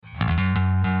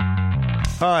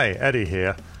Hi, Eddie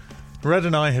here. Red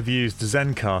and I have used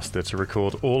Zencastr to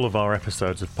record all of our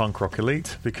episodes of Punk Rock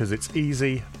Elite because it's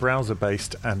easy,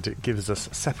 browser-based, and it gives us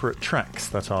separate tracks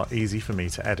that are easy for me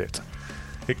to edit.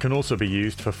 It can also be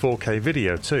used for 4K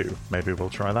video too. Maybe we'll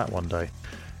try that one day.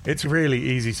 It's really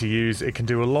easy to use. It can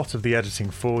do a lot of the editing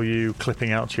for you,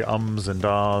 clipping out your ums and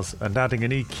ahs, and adding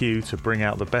an EQ to bring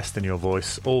out the best in your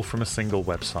voice, all from a single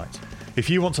website. If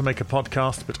you want to make a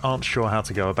podcast but aren't sure how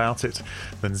to go about it,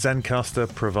 then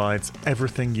Zencastr provides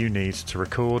everything you need to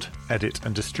record, edit,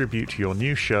 and distribute your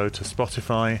new show to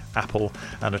Spotify, Apple,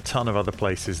 and a ton of other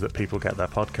places that people get their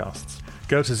podcasts.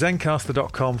 Go to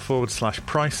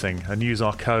zencastr.com/pricing and use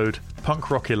our code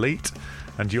PUNKROCKELITE,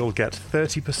 and you'll get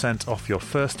 30% off your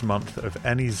first month of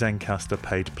any Zencastr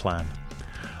paid plan.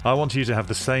 I want you to have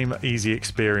the same easy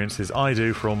experience as I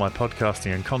do for all my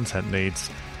podcasting and content needs.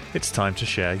 It's time to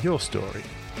share your story.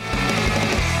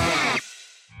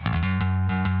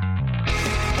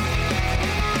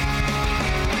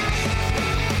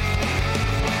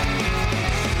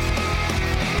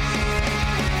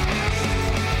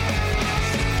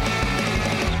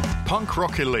 Punk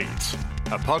Rock Elite,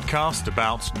 a podcast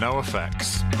about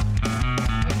NoFX.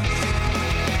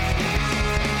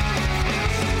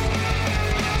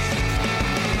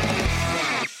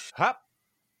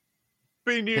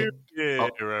 Happy New Year,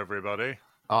 everybody.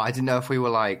 Oh, I didn't know if we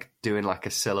were doing a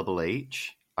syllable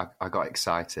each. I got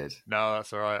excited. No,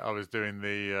 that's all right. I was doing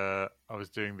the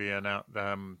what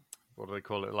do they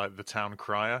call it? Like the town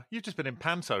crier. You've just been in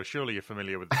Panto. Surely you're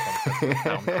familiar with the concept of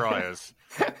town criers.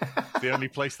 The only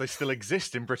place they still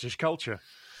exist in British culture.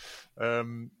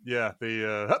 Happy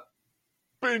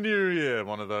New Year,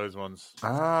 one of those ones.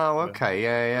 Oh, okay.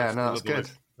 Yeah. No, that's good.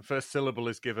 The first syllable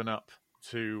is given up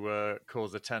to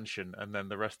cause attention, and then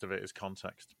the rest of it is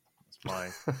context.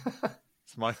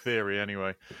 It's my theory,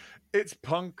 anyway. It's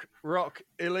Punk Rock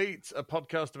Elite, a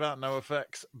podcast about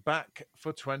NoFX, back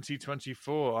for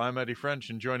 2024. I'm Eddie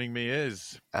French, and joining me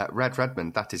is Red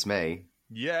Redmond. That is me.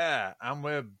 Yeah, and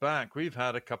we're back. We've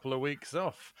had a couple of weeks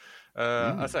off.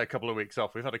 I say a couple of weeks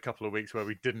off. We've had a couple of weeks where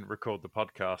we didn't record the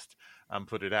podcast and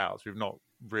put it out. So we've not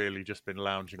really just been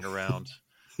lounging around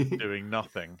doing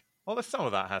nothing. Although some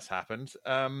of that has happened.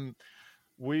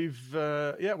 We're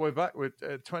back with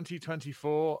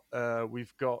 2024.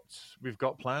 We've got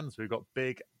plans. We've got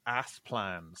big ass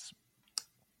plans.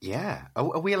 Yeah.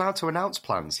 Are we allowed to announce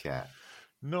plans yet?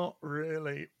 Not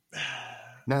really.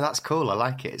 No, that's cool. I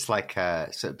like it. It's like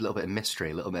it's a little bit of mystery,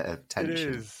 a little bit of tension.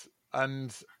 It is.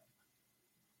 And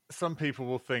some people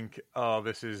will think, oh,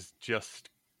 this is just,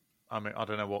 I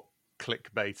don't know what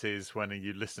clickbait is when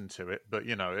you listen to it, but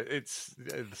it's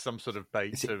some sort of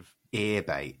bait of ear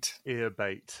bait,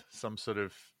 some sort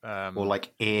of or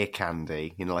like ear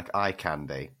candy, like eye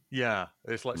candy. Yeah,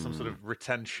 it's like some sort of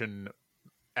retention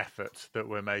effort that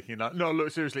we're making. Like, no, look,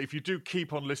 seriously, if you do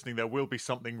keep on listening, there will be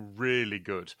something really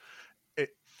good.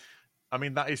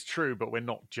 That is true, but we're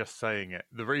not just saying it.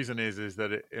 The reason is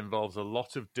that it involves a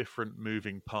lot of different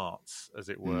moving parts, as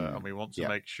it were, and we want to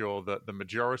make sure that the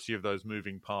majority of those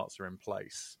moving parts are in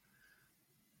place,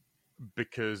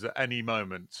 because at any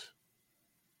moment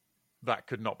that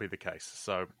could not be the case.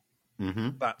 So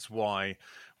that's why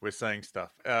we're saying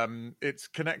stuff. It's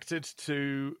connected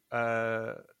to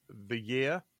the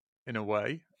year in a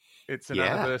way. It's an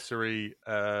anniversary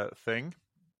thing.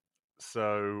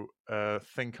 So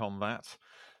think on that.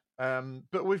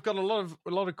 But we've got a lot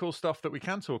of cool stuff that we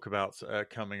can talk about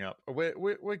coming up.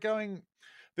 We're going.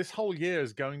 This whole year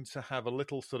is going to have a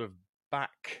little sort of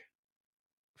back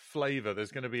flavor.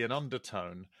 There's going to be an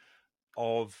undertone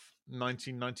of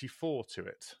 1994 to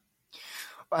it.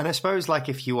 And I suppose,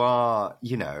 if you are,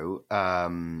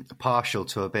 partial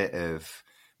to a bit of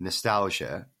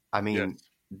nostalgia,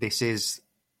 this is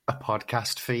a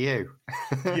podcast for you.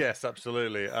 Yes,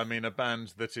 absolutely. A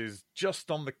band that is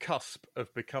just on the cusp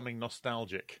of becoming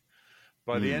nostalgic.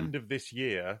 By the end of this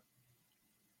year,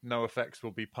 NoFX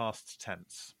will be past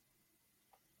tense.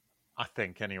 I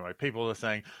think, anyway. People are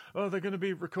saying, oh, they're going to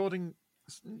be recording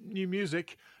new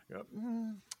music.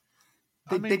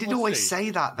 They did always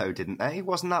say that, though, didn't they?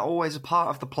 Wasn't that always a part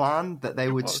of the plan, that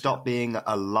they would stop being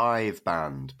a live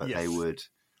band, but they would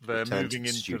They're moving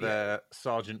into their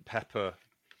Sgt. Pepper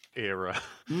era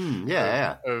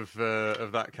of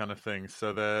that kind of thing.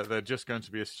 So they're just going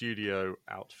to be a studio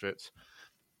outfit.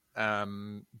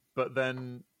 But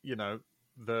then,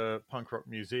 the Punk Rock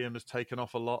Museum has taken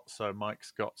off a lot, so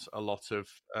Mike's got a lot of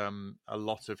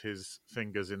his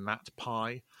fingers in that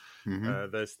pie.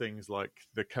 There's things like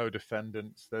the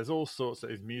Co-Defendants. There's all sorts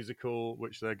of his musical,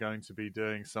 which they're going to be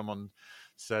doing. Someone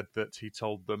said that he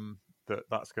told them that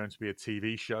that's going to be a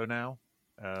TV show now.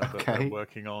 that they're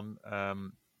working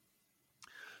on.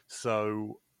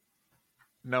 So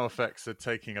NoFX are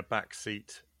taking a back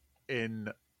seat in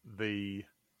the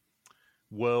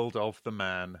world of the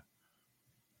man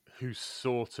who's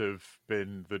sort of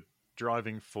been the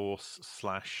driving force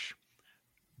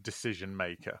 / decision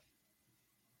maker.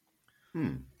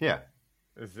 Yeah.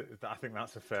 I think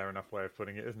that's a fair enough way of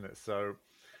putting it, isn't it? So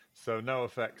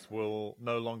NoFX will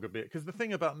no longer be... Because the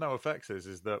thing about NoFX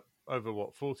is that over,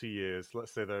 40 years,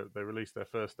 let's say they released their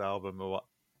first album,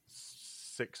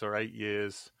 6 or 8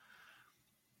 years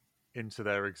into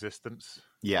their existence.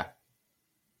 Yeah.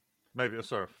 Maybe,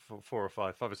 4 or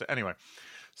 5 or 6. Anyway,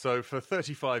 so for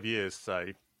 35 years,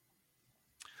 say,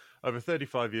 over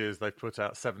 35 years, they've put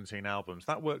out 17 albums.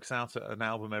 That works out at an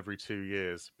album every 2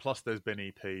 years. Plus, there's been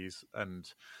EPs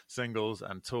and singles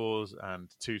and tours and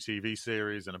 2 TV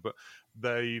series and a book.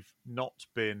 They've not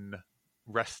been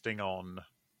resting on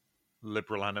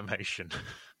liberal animation.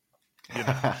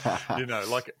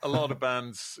 Like a lot of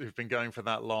bands who've been going for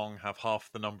that long have half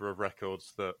the number of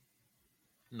records that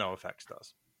NoFX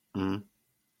does. Mm.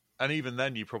 And even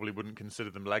then, you probably wouldn't consider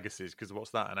them legacies, because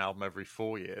what's that? An album every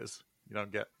 4 years? You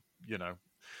don't get,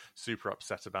 super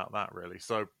upset about that, really.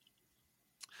 So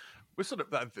we're sort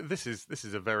of this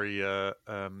is a very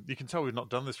you can tell we've not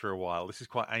done this for a while. This is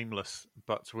quite aimless,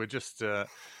 but we're just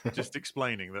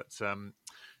explaining that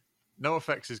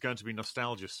NoFX is going to be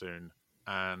nostalgia soon,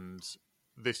 and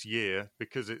this year,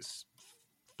 because it's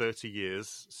 30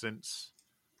 years since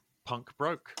punk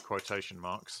broke, quotation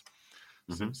marks.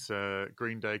 Since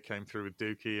Green Day came through with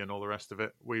Dookie and all the rest of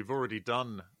it. We've already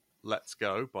done Let's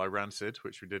Go by Rancid,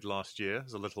 which we did last year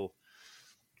as a little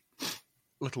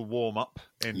warm-up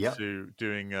into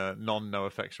doing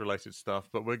non-NoFX related stuff.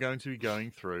 But we're going to be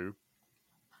going through,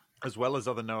 as well as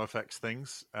other NoFX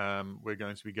things, we're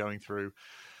going to be going through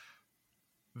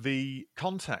the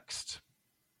context.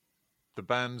 The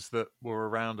bands that were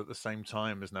around at the same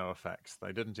time as NoFX,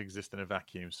 they didn't exist in a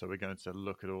vacuum, so we're going to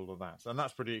look at all of that. And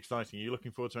that's pretty exciting. Are you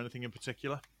looking forward to anything in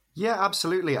particular? Yeah,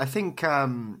 absolutely. I think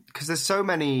because there's so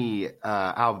many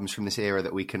albums from this era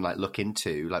that we can look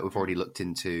into. Like we've already looked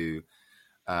into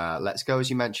Let's Go, as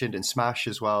you mentioned, and Smash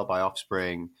as well by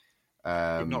Offspring.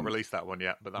 We've not released that one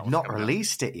yet, but that one's not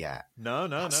released it yet. No.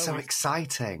 That's so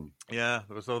exciting. Yeah,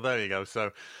 so there you go.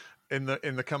 So in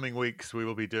the coming weeks, we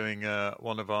will be doing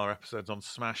one of our episodes on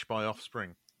Smash by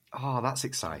Offspring. Oh, that's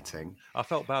exciting. I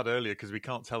felt bad earlier because we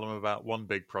can't tell them about one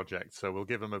big project, so we'll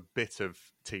give them a bit of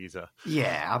teaser.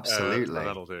 Yeah, absolutely.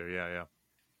 That'll do, yeah.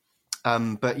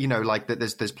 But,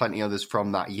 there's plenty others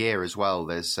from that year as well.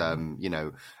 There's,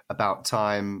 About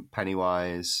Time,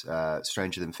 Pennywise,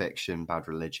 Stranger Than Fiction, Bad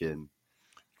Religion.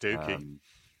 Dookie.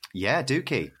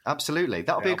 Dookie. Absolutely.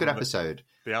 That'll be a good episode.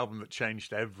 The album that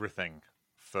changed everything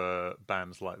for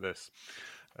bands like this.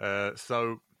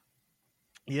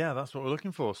 Yeah, that's what we're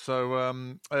looking for.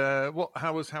 So,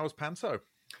 how was Panto?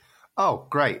 Oh,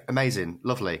 great, amazing,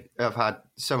 lovely. I've had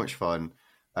so much fun.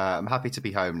 I'm happy to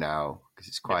be home now because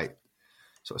it's quite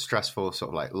sort of stressful, sort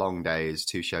of like long days,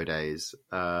 2 show days.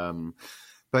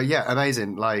 But yeah,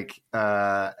 amazing.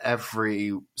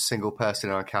 Every single person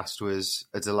in our cast was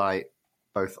a delight,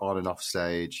 both on and off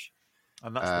stage.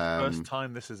 And that's the first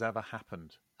time this has ever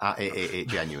happened. It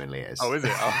genuinely is. Oh, is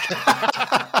it? Okay.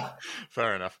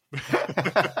 Fair enough.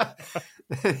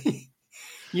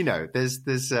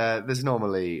 There's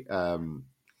normally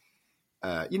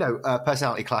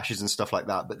personality clashes and stuff like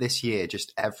that, but this year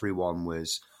just everyone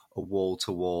was a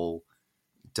wall-to-wall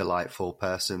delightful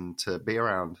person to be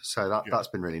around. So that's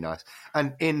been really nice,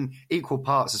 and in equal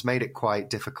parts has made it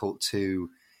quite difficult to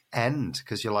end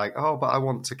because you're like, oh, but I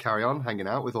want to carry on hanging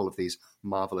out with all of these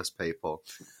marvelous people.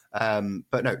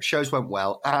 But no, shows went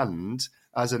well, and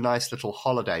as a nice little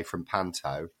holiday from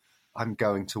Panto, I'm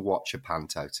going to watch a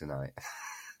Panto tonight.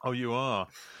 Oh, you are?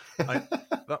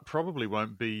 That probably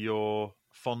won't be your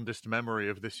fondest memory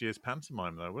of this year's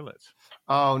pantomime, though, will it?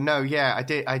 Oh, no, yeah,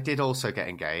 I did also get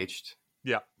engaged.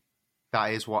 Yeah.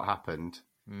 That is what happened.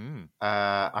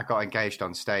 I got engaged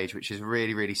on stage, which is a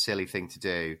really, really silly thing to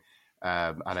do,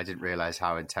 and I didn't realise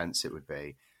how intense it would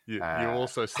be. You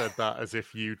also said that as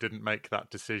if you didn't make that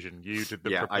decision. You did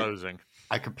the proposing.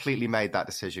 I completely made that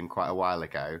decision quite a while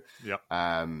ago. Yeah.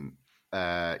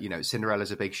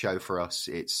 Cinderella's a big show for us.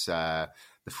 It's the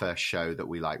first show that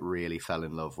we really fell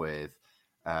in love with.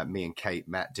 Me and Kate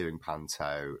met doing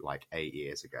Panto 8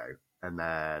 years ago, and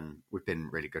then we've been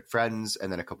really good friends. And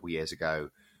then a couple of years ago,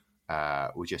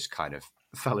 we just kind of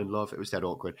fell in love. It was dead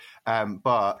awkward,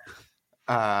 but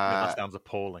that sounds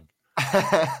appalling.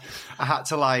 I had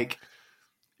to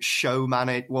show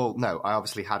manage. Well, no, I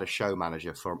obviously had a show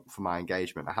manager for my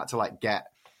engagement. I had to get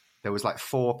there was like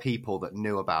 4 people that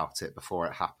knew about it before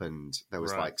it happened. There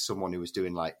was Right. like someone who was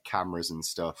doing like cameras and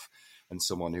stuff, and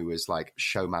someone who was like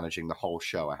show managing the whole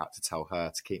show. I had to tell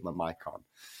her to keep my mic on.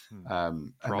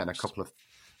 And then a couple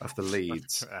of the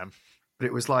leads. But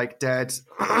it was like dead.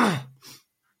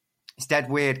 It's dead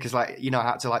weird because, like, you know, I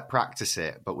had to like practice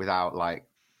it, but without like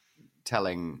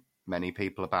telling many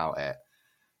people about it.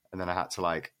 And then I had to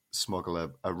like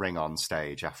smuggle a ring on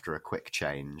stage after a quick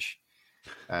change.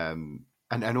 And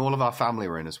all of our family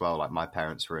were in as well. Like my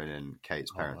parents were in, and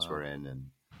Kate's parents were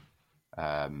in,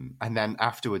 and then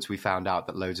afterwards we found out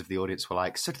that loads of the audience were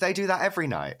like, "So do they do that every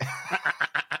night?"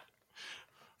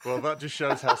 Well, that just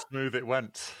shows how smooth it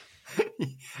went.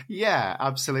 Yeah,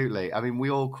 absolutely. I mean, we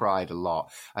all cried a lot,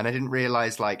 and I didn't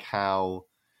realize like how,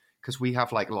 because we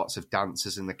have like lots of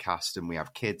dancers in the cast and we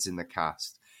have kids in the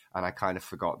cast, and I kind of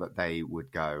forgot that they would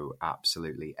go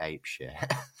absolutely apeshit.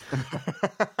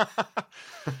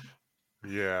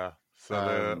 Yeah.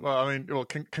 So,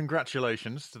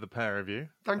 congratulations to the pair of you.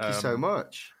 Thank you so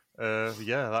much.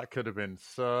 Yeah, that could have been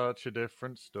such a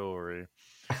different story.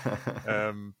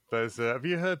 Have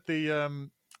you heard the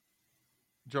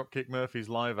Dropkick Murphys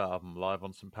live album, Live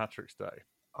on St. Patrick's Day?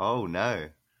 Oh no,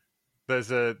 there's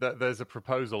a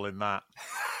proposal in that.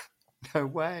 No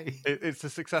way. It's a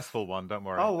successful one. Don't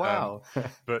worry. Oh wow.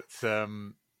 But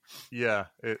yeah,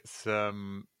 it's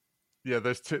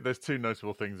There's two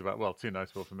notable things about. Two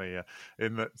notable for me. Yeah,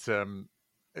 in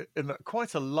that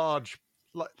quite a large,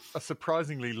 like a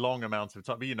surprisingly long amount of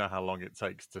time. But you know how long it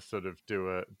takes to sort of do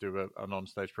an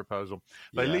on-stage proposal.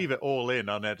 They leave it all in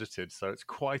unedited, so it's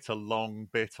quite a long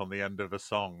bit on the end of a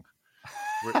song.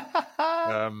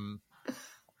 And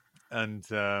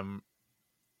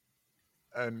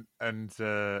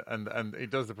he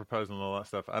does the proposal and all that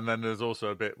stuff. And then there's also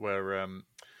a bit where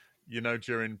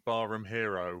during Barroom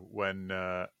Hero when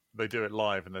they do it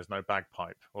live and there's no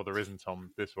bagpipe, or there isn't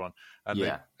on this one, and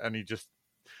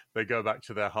they go back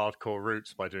to their hardcore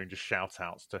roots by doing just shout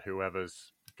outs to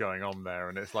whoever's going on there,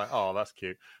 and it's like, oh, that's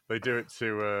cute. They do it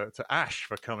to Ash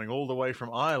for coming all the way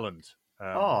from Ireland.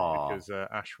 Because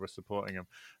Ash was supporting him.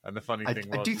 And the funny thing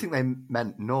was, I do think they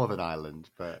meant Northern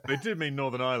Ireland, but they did mean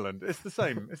Northern Ireland. It's the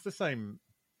same. It's the same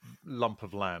lump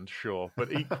of land, sure,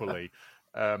 but equally,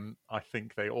 I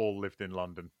think they all lived in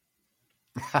London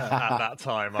at that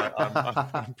time.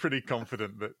 I'm pretty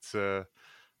confident that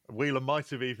Wheeler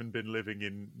might have even been living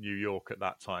in New York at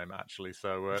that time, actually.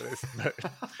 So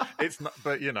it's not,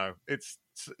 but it's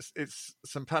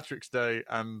St. Patrick's Day,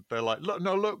 and they're like,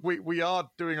 look, we are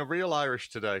doing a real Irish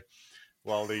today,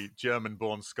 while the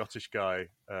German-born Scottish guy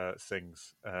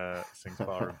sings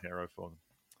Barroom Hero for them.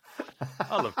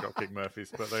 I love Dropkick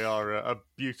Murphys, but they are a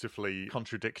beautifully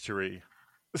contradictory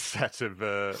set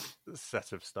of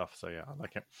stuff. So yeah, I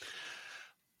like it.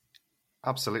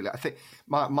 Absolutely. I think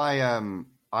my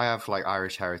I have like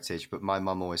Irish heritage, but my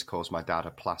mum always calls my dad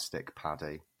a plastic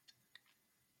paddy.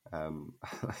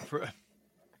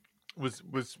 Was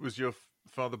your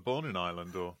father born in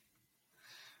Ireland, or?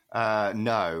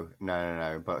 No.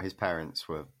 But his parents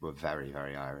were very,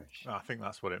 very Irish. I think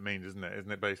that's what it means, isn't it?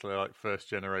 Isn't it basically like first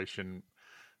generation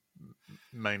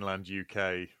mainland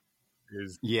UK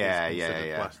is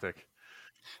plastic?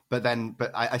 But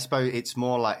I suppose it's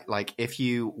more like if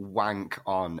you wank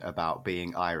on about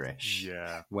being Irish,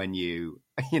 when you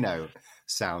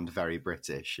sound very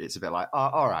British, it's a bit like, oh,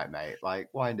 all right, mate, like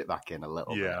wind it back in a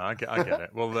little bit. I get it.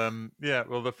 Well,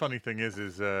 the funny thing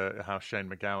is how Shane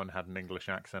MacGowan had an English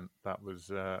accent. That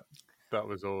was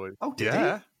always. Oh, did he?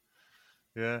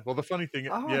 Yeah. Well, the funny thing,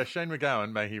 Shane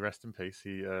MacGowan, may he rest in peace.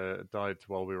 He died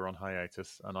while we were on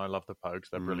hiatus, and I love the Pogues.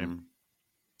 They're brilliant.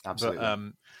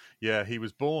 Absolutely. But he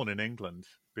was born in England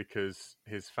because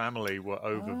his family were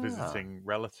over visiting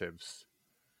relatives.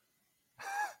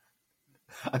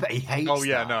 I bet he hates that. Oh,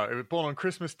 yeah, no. He was born on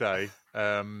Christmas Day.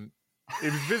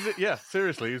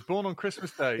 Seriously, he was born on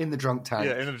Christmas Day. In the drunk tank.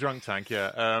 Yeah, in the drunk tank,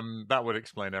 yeah. That would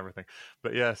explain everything.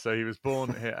 But yeah, so he was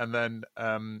born here, and then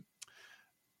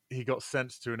he got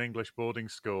sent to an English boarding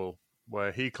school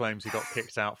where he claims he got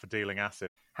kicked out for dealing acid.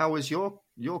 How was your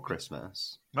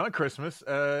Christmas? My Christmas,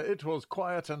 it was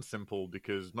quiet and simple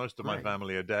because most of my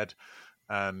family are dead,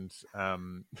 and I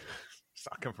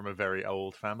come from a very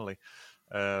old family.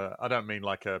 I don't mean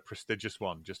like a prestigious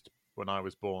one. Just when I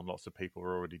was born, lots of people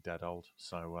were already dead old,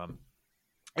 so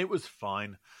it was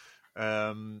fine.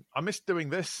 I missed doing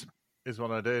this. Is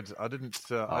what I did. I didn't.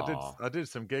 I did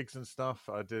some gigs and stuff.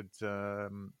 I didn't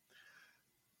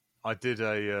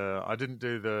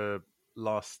do the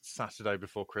last Saturday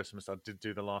before Christmas. I did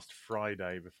do the last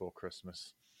Friday before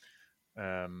Christmas.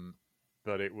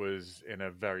 but it was in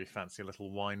a very fancy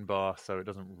little wine bar, so it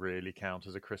doesn't really count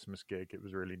as a Christmas gig. It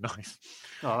was really nice.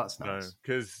 Oh, that's nice.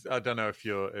 Because I don't know if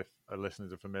our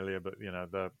listeners are familiar, but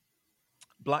the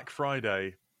Black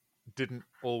Friday didn't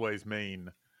always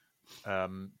mean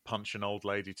punch an old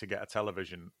lady to get a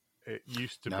television. It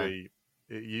used to be.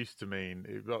 It used to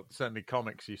mean, certainly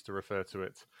comics used to refer to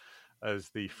it as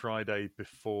the Friday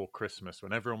before Christmas,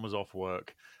 when everyone was off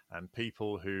work and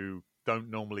people who don't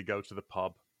normally go to the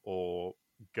pub or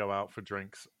go out for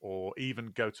drinks or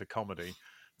even go to comedy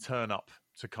turn up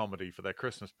to comedy for their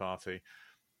Christmas party.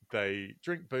 They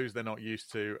drink booze they're not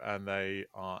used to, and they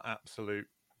are absolute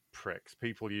pricks.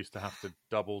 People used to have to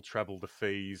double, treble the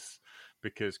fees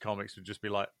because comics would just be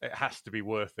like, it has to be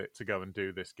worth it to go and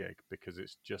do this gig because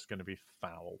it's just going to be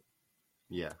foul.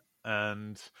 Yeah.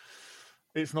 And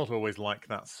it's not always like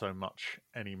that so much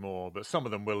anymore, but some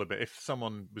of them will a bit. If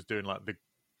someone was doing like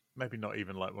maybe not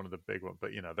even like one of the big ones,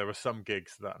 but there were some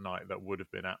gigs that night that would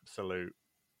have been absolute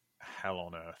hell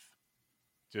on earth,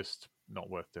 just not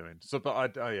worth doing. So,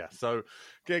 but so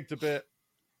gigged a bit.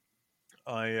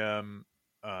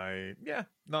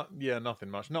 Nothing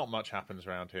much. Not much happens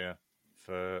around here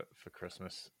for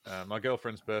Christmas. My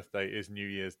girlfriend's birthday is New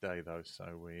Year's Day though,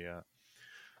 so we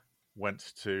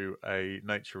went to a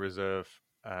nature reserve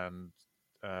and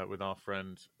with our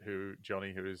friend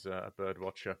Johnny, who is a bird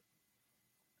watcher,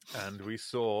 and we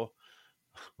saw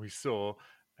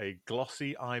a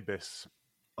glossy ibis.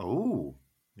 Oh,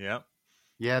 yeah.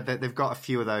 Yeah, they've got a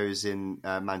few of those in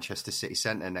Manchester City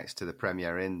Centre next to the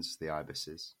Premier Inns, the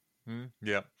ibises.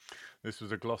 Yeah, this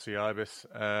was a glossy ibis.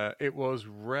 It was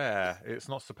rare. It's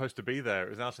not supposed to be there.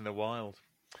 It was out in the wild.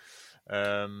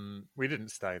 We didn't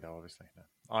stay though, obviously. No.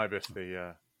 Ibis,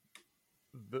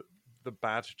 the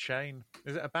badge chain.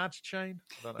 Is it a badge chain?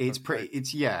 It's pretty.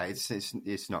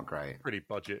 It's not great. Pretty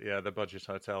budget. Yeah, the budget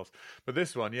hotels. But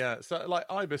this one, yeah. So like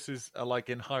ibises are like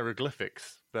in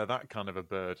hieroglyphics. They're that kind of a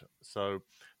bird. So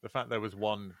the fact there was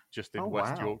one just in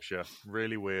West Yorkshire,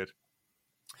 really weird.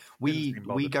 We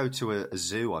go to a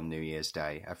zoo on New Year's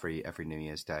Day every New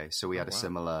Year's Day. So we had a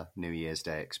similar New Year's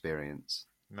Day experience.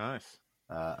 Nice.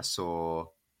 I saw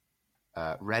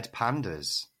red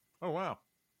pandas. Oh wow,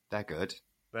 they're good.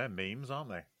 They're memes, aren't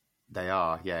they? They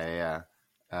are, yeah.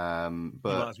 But you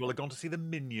might as well have gone to see the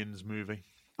Minions movie.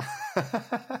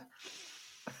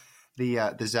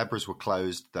 The zebras were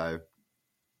closed, though.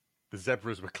 The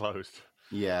zebras were closed.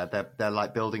 Yeah, they're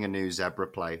like building a new zebra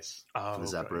place for the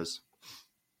zebras.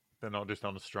 They're not just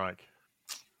on a strike.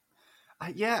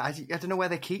 I don't know where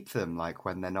they keep them. Like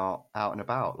when they're not out and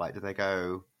about. Like, do they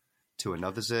go to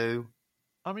another zoo?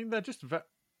 I mean, they're just.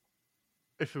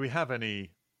 If we have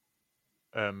any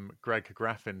Greg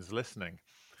Graffins listening,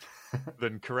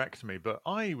 then correct me. But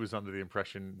I was under the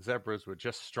impression zebras were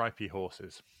just stripy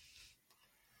horses.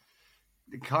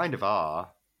 They kind of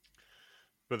are.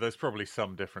 But there's probably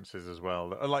some differences as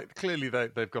well. Like clearly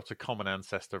they've got a common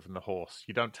ancestor from the horse.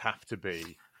 You don't have to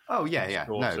be. Oh yeah.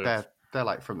 No, they're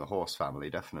like from the horse family,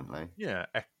 definitely. Yeah,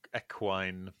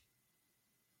 equine.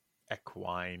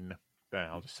 There,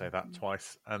 I'll just say that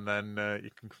twice, and then you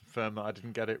can confirm that I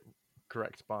didn't get it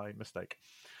correct by mistake.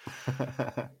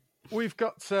 We've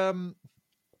got.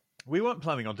 We weren't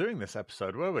planning on doing this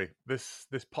episode, were we? This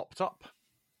popped up.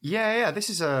 Yeah.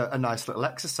 This is a nice little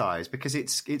exercise because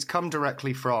it's come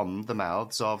directly from the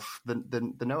mouths of the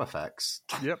NoFX.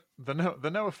 Yep, the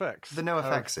NoFX. The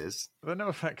NoFXs. The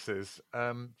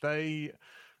NoFXs. They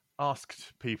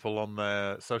asked people on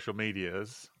their social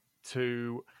medias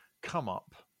to come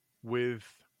up with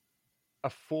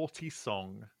a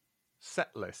 40-song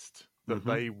set list that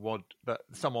that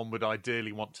someone would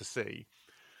ideally want to see.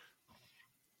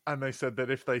 And they said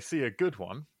that if they see a good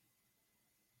one,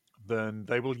 then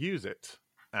they will use it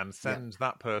and send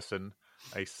that person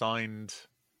a signed,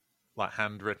 like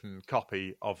handwritten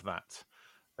copy of that,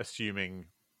 assuming,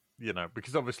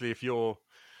 because obviously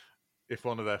if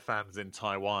one of their fans in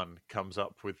Taiwan comes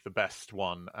up with the best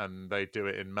one and they do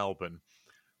it in Melbourne,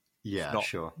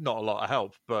 sure, not a lot of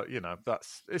help, but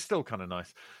it's still kind of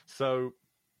nice. So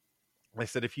they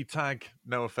said if you tag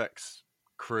NoFX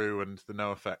crew and the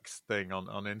NoFX thing on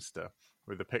Insta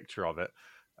with a picture of it,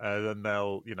 then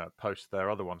they'll post their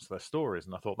other ones to their stories.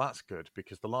 And I thought that's good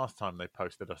because the last time they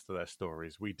posted us to their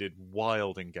stories, we did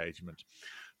wild engagement,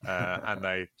 and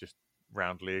they just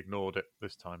roundly ignored it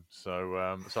this time.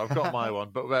 So I've got my one,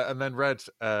 but and then Red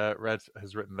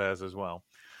has written theirs as well.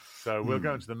 So we'll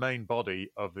go into the main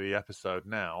body of the episode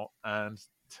now and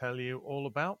tell you all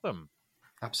about them.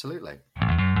 Absolutely.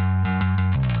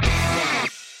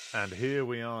 And here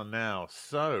we are now.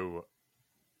 So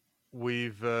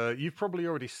you've probably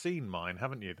already seen mine,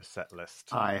 haven't you? The set list.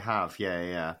 I have,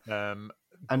 yeah. Um,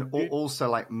 And also,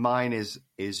 like, mine is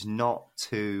not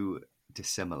too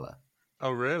dissimilar.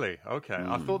 oh, really? Okay.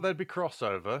 I thought there'd be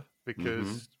crossover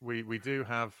because Mm-hmm. we do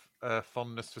have a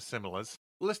fondness for similars.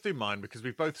 Let's do mine because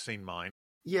we've both seen mine.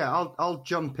 Yeah, I'll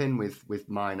jump in with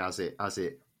mine as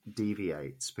it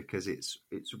deviates because it's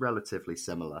relatively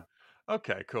similar.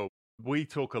 Okay, cool. We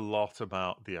talk a lot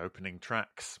about the opening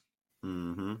tracks,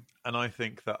 Mm-hmm. and I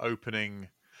think that opening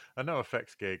a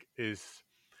NoFX gig is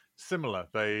similar.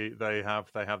 They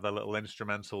have their little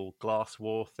instrumental Glass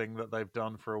War thing that they've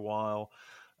done for a while.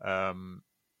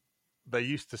 They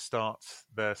used to start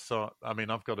their song. I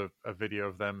mean, I've got a video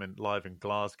of them live in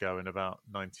Glasgow in about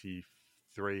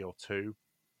 93 or 2.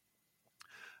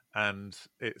 And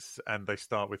they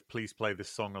start with "Please play this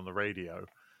song on the radio."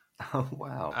 Oh,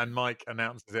 wow. And Mike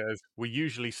announces it as, "We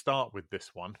usually start with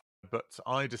this one, but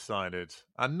I decided,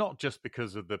 and not just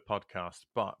because of the podcast,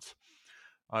 but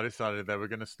I decided they were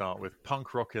going to start with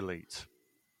Punk Rock Elite."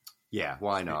 Yeah,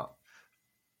 why not?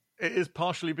 It is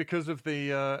partially because of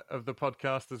the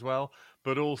podcast as well,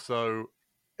 but also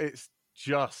it's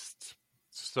just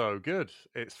so good.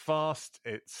 It's fast.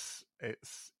 It's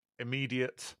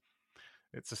immediate.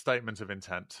 It's a statement of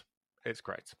intent. It's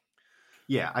great.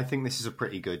 Yeah, I think this is a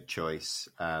pretty good choice.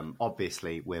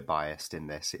 Obviously, we're biased in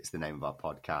this. It's the name of our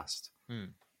podcast.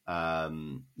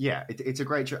 Yeah, it's a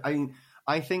great choice. I mean,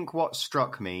 I think what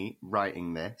struck me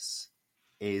writing this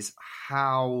is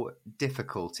how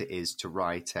difficult it is to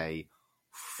write a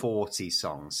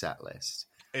 40-song set list.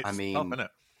 It's I mean, tough, isn't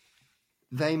it?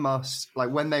 They must, like,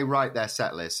 when they write their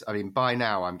set list, I mean, by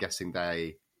now, I'm guessing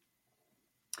they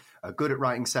are good at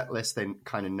writing set lists. They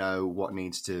kind of know what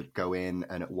needs to go in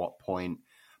and at what point.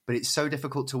 But it's so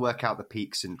difficult to work out the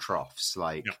peaks and troughs.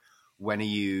 Like, when are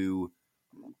you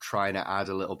trying to add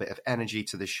a little bit of energy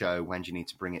to the show? When do you need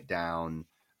to bring it down?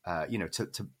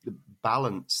 To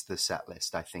balance the set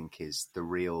list, I think, is the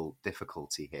real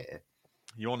difficulty here.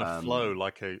 You want to flow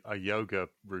like a yoga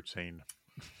routine.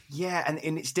 Yeah,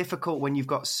 and it's difficult when you've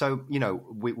got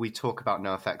we talk about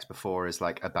NoFX before as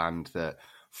like a band that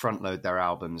front load their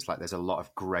albums. Like, there's a lot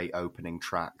of great opening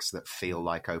tracks that feel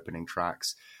like opening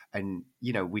tracks. And,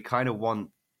 we kind of want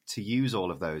to use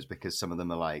all of those because some of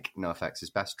them are like NoFX's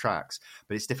best tracks.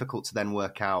 But it's difficult to then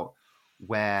work out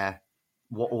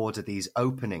what order these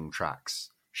opening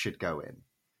tracks should go in.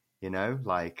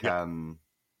 Like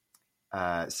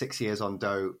 6 Years on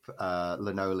Dope,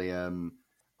 Linoleum,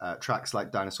 tracks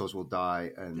like Dinosaurs Will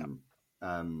Die and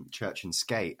Church and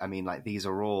Skate. I mean, like, these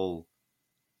are all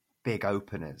big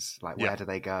openers. Like, where do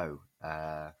they go?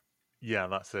 Yeah,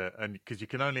 that's it. And because you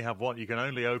can only have one, you can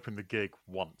only open the gig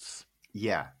once.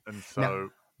 Yeah. And so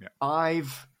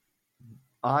I've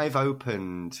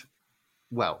opened,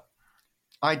 well,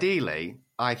 ideally,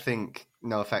 I think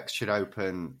NoFX should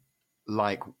open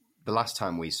like the last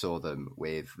time we saw them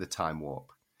with the Time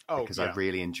Warp. Because I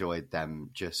really enjoyed them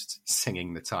just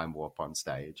singing the Time Warp on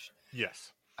stage.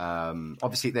 Yes.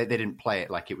 Obviously, they didn't play it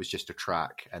like it was just a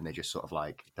track, and they just sort of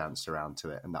like danced around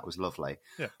to it, and that was lovely.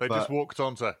 Yeah, they just walked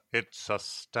on to "It's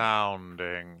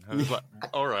Astounding." And it's like,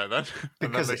 all right then.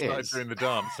 And then they started doing the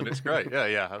dance, and it's great.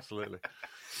 Yeah, absolutely.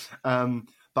 But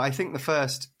I think the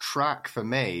first track for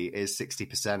me is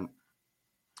 60%.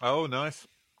 Oh, nice.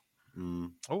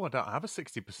 Oh, I don't have a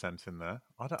 60% in there.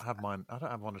 I don't have mine. I don't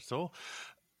have one at all.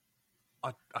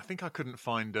 I think I couldn't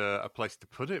find a place to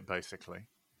put it, basically.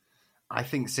 I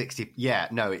think 60. Yeah,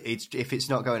 no, if it's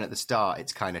not going at the start,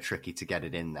 it's kind of tricky to get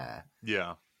it in there.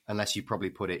 Yeah. Unless you probably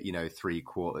put it,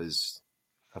 3/4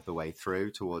 of the way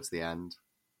through towards the end.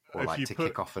 Or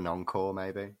kick off an encore,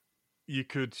 maybe. You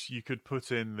could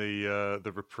put in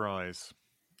the reprise.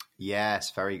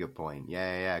 Yes, very good point.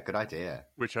 Yeah, good idea.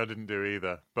 Which I didn't do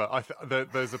either. But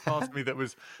there's a part of me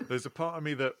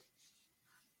that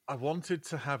I wanted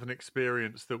to have an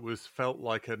experience that felt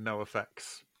like a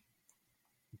NoFX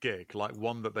gig, like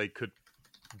one that they could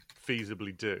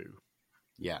feasibly do.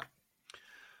 Yeah.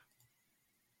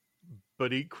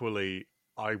 But equally,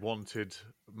 I wanted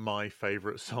my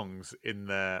favourite songs in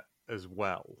there as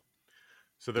well.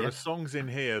 So there are songs in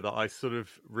here that I sort of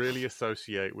really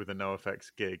associate with a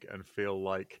NoFX gig and feel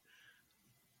like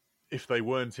if they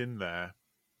weren't in there,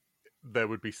 there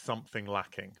would be something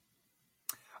lacking.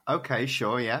 Okay,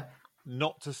 sure, yeah.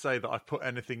 Not to say that I've put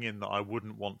anything in that I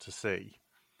wouldn't want to see.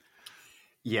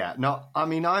 Yeah,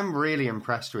 I'm really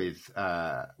impressed with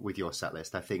your set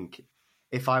list. I think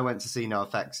if I went to see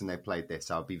NoFX and they played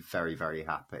this, I'll be very, very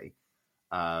happy.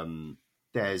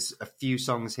 There's a few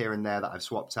songs here and there that I've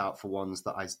swapped out for ones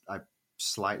that I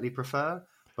slightly prefer,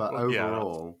 but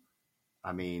overall,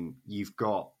 I mean, you've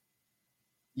got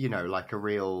like a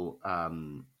real,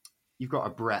 you've got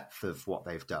a breadth of what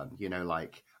they've done.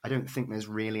 Like I don't think there's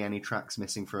really any tracks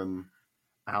missing from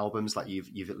albums. Like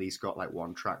you've at least got like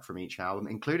one track from each album,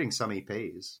 including some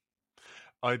EPs.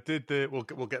 I did we'll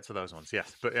get to those ones,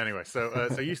 yes. But anyway,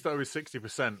 so you start with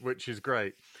 60%, which is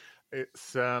great.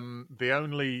 It's the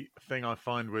only thing I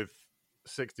find with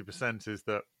 60% is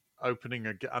that opening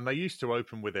and they used to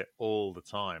open with it all the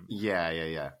time.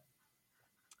 Yeah.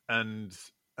 And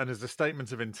as a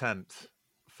statement of intent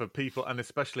for people, and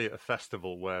especially at a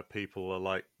festival where people are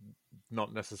like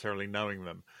not necessarily knowing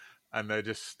them, and they're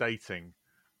just stating,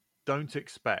 don't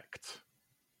expect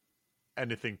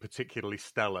anything particularly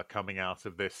stellar coming out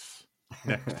of this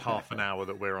next half an hour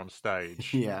that we're on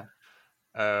stage. Yeah.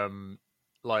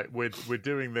 Like we're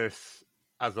doing this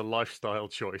as a lifestyle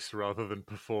choice rather than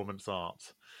performance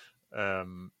art.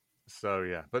 So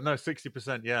yeah, but no,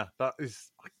 60%. Yeah, that is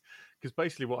because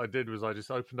basically what I did was I just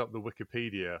opened up the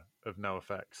Wikipedia of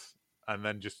NoFX and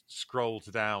then just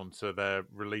scrolled down to their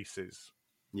releases.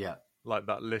 Yeah. Like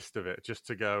that list of it, just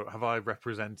to go, have I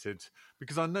represented?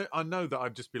 Because I know that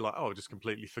I'd just be like, oh, I just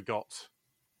completely forgot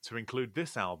to include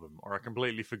this album, or I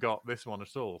completely forgot this one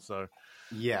at all. So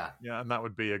yeah, and that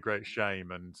would be a great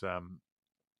shame. And so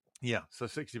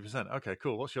 60%. Okay,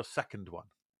 cool. What's your second one?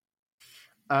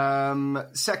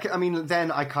 Second, I mean,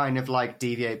 then I kind of like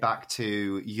deviate back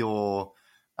to your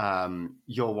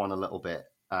one a little bit.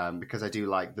 Because I do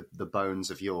like the bones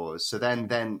of yours. So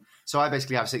so I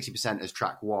basically have 60% as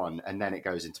track one, and then it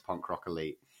goes into Punk Rock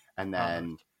Elite. And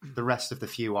then the rest of the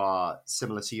few are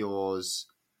similar to yours.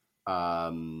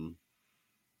 I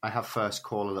have First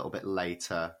Call a little bit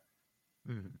later.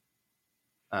 Mm-hmm.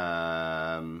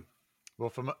 Well,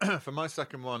 for my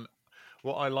second one,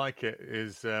 what I like it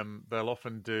is they'll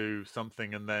often do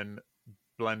something and then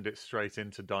blend it straight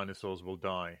into Dinosaurs Will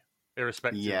Die,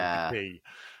 irrespective of the key.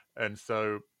 And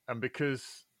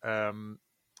because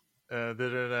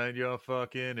your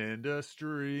fucking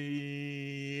industry,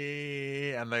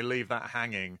 and they leave that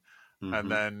hanging,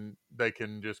 and then they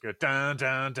can just go down,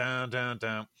 down, down, down,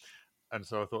 down. And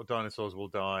so I thought Dinosaurs Will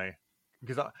Die,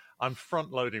 because I'm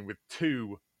front loading with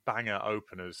two banger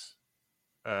openers.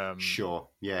 Sure,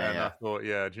 and I thought,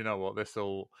 do you know what,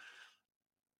 this'll.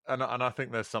 And I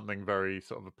think there's something very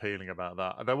sort of appealing about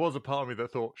that. There was a part of me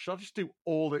that thought, should I just do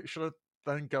all it? Should I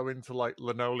then go into like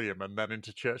Linoleum and then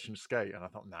into Church and Skate? And I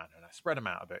thought, no, spread them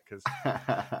out a bit, because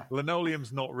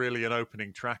Linoleum's not really an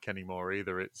opening track anymore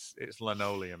either. It's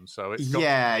Linoleum, so it's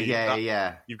got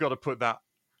you've got to put that.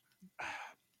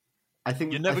 I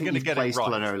think you're never going to get it right.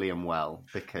 Linoleum well,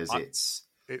 because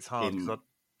it's hard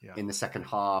in the second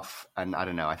half, and I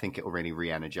don't know. I think it will really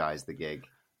re-energize the gig.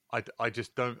 I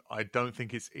just don't. I don't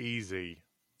think it's easy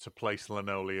to place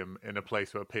Linoleum in a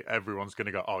place where everyone's going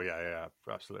to go, oh yeah,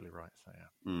 absolutely right.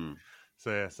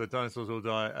 So Dinosaurs Will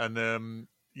Die, and I'm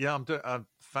a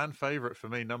fan favorite for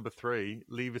me. Number 3,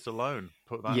 Leave It Alone.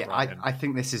 Put that. I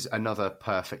think this is another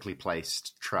perfectly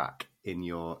placed track in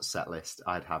your set list.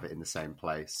 I'd have it in the same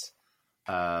place.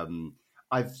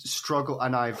 I've struggled,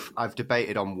 and I've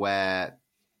debated on where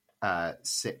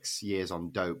 6 Years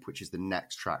on Dope, which is the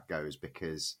next track, goes,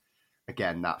 because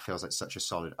again, that feels like such a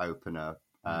solid opener.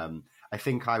 I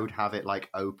think I would have it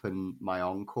like open my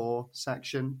encore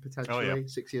section potentially.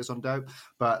 6 Years on Dope,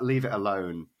 but Leave It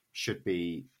Alone should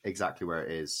be exactly where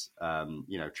it is.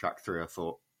 Track 3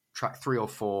 or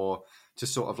 4 to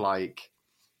sort of like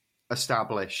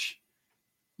establish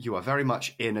you are very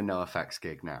much in a NoFX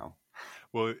gig now.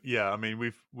 Well, yeah, I mean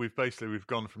we've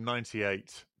gone from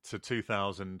 98 to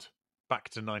 2000 back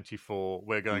to 94.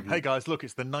 We're going, hey guys, look,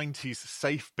 it's the 90s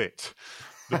safe bit.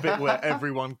 The bit where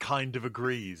everyone kind of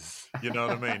agrees, you know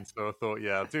what I mean? So I thought,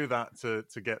 I'll do that to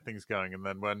get things going. And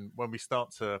then when we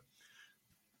start to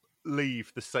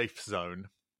leave the safe zone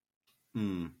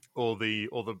or the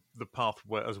path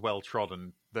where as well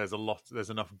trodden, there's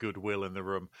enough goodwill in the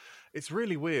room. It's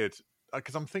really weird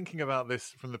because I'm thinking about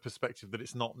this from the perspective that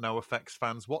it's not NoFX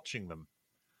fans watching them.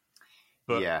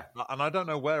 But and I don't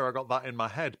know where I got that in my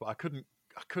head, but I couldn't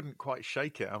quite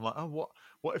shake it. I'm like, oh,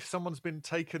 what if someone's been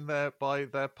taken there by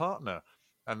their partner?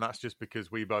 And that's just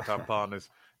because we both have partners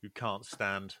who can't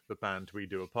stand the band we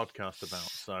do a podcast about.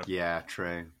 So yeah,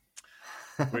 true.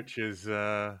 which is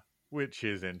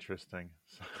interesting.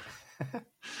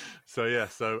 So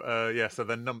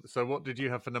what did you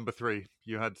have for number 3?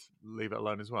 You had Leave It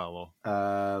Alone as well, or?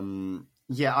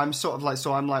 I'm sort of like,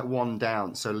 so I'm like one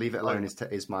down. So Leave It Alone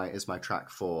is my track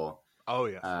 4. Oh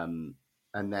yeah.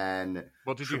 And then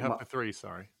what did you have for 3?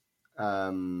 Sorry.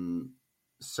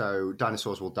 So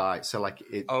Dinosaurs Will Die. So like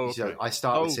Oh, so okay. I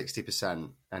start with Oh, 60%,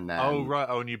 and oh, then right.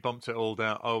 Oh, and you bumped it all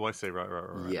down. Oh, I see. Right, right,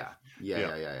 right, right. Yeah.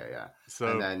 Yeah. And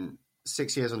So, then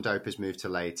 6 Years on Dope is moved to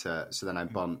later. So then I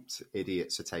bumped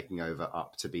Idiots Are Taking Over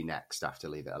up to be next after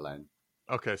Leave It Alone.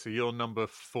 okay, so your number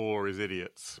 4 is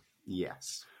Idiots.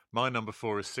 Yes. My number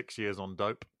 4 is 6 Years on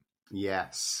Dope.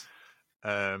 Yes.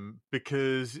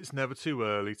 Because it's never too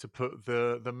early to put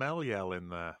the Mel Yell in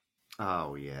there.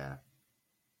 Oh, yeah.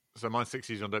 So mine's 6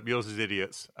 Years on Dope. Yours is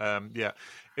Idiots. Yeah,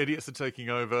 Idiots Are Taking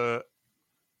Over.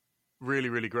 Really,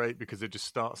 really great because it just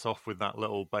starts off with that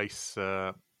little bass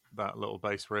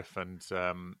riff, and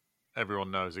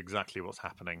everyone knows exactly what's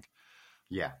happening.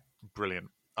 Yeah. Brilliant.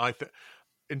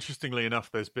 Interestingly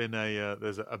enough, there's been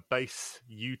there's a bass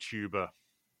YouTuber.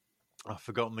 I've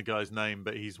forgotten the guy's name,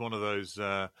 but he's one of those.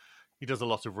 He does a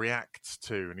lot of reacts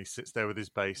too, and he sits there with his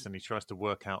bass and he tries to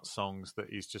work out songs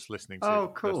that he's just listening to.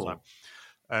 Oh, for the first time. cool.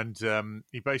 And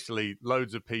he basically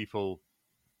loads of people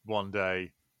one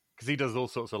day, because he does all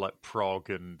sorts of like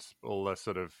prog and all that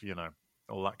sort of,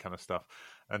 all that kind of stuff.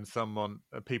 And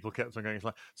people kept on going, it's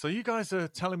like, so you guys are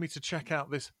telling me to check out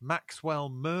this Maxwell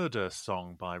Murder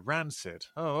song by Rancid.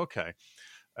 Oh, okay.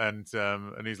 And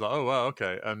he's like, oh, wow,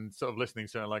 okay. And sort of listening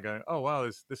to it and like going, oh, wow,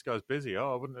 this guy's busy.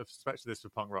 Oh, I wouldn't have expected this for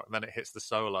punk rock. And then it hits the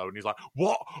solo and he's like,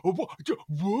 what?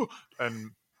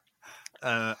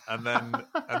 And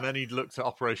then he looked at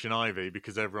Operation Ivy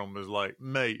because everyone was like,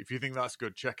 mate, if you think that's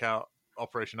good, check out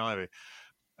Operation Ivy.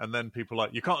 And then people were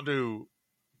like, you can't do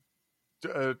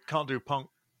punk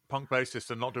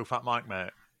bassist and not do Fat Mike,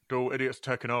 mate. Do Idiots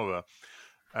Taking Over.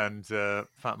 And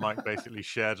Fat Mike basically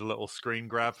shared a little screen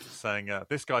grab saying,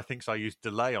 this guy thinks I use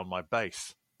delay on my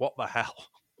bass. What the hell?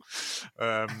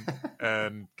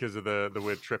 And because of the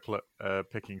weird triplet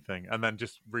picking thing. And then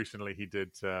just recently he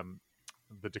did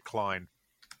The Decline,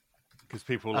 because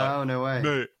people were like, oh, no way.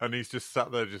 mate. And he's just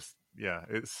sat there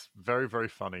it's very, very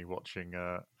funny watching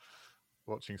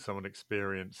someone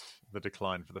experience The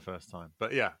Decline for the first time.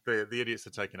 But yeah, the Idiots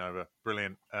Are Taking Over.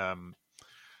 Brilliant.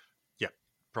 Yeah,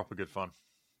 proper good fun.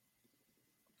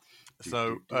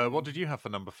 So what did you have for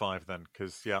number 5 then?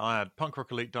 Because I had Punk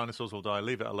Rock Elite, Dinosaurs Will Die,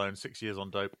 Leave It Alone, 6 Years on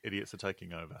Dope, Idiots Are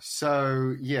Taking Over.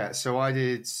 So I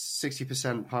did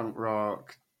 60% punk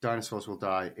rock, Dinosaurs Will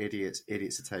Die, Idiots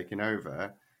Are Taking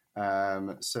Over.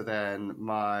 So then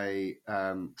my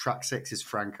track 6 is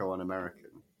Franco on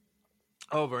American.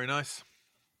 Oh, very nice.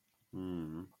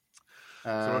 So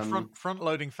we're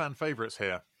front-loading fan favourites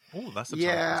here. Oh, that's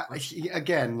a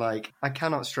again, like, I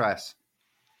cannot stress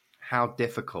how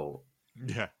difficult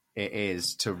it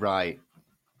is to write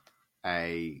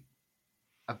a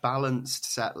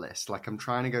balanced set list. Like, I'm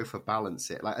trying to go for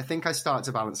balance it. Like, I think I start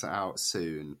to balance it out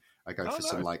soon. I go for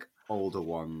some like older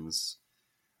ones.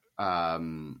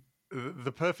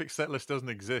 The perfect set list doesn't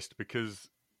exist because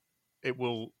it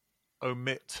will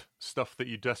omit stuff that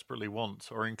you desperately want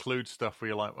or include stuff where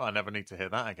you're like, well, I never need to hear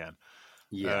that again.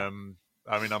 Yeah.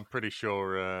 I mean, I'm pretty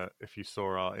sure if you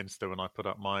saw our Insta when I put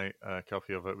up my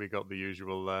copy of it, we got the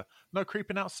usual, no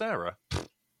creeping out Sarah.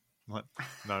 Like,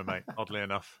 no, mate, oddly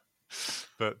enough.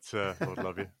 But Lord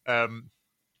love you.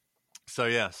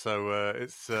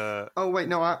 It's... oh, wait,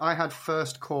 no, I had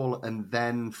First Call and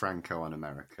then Franco on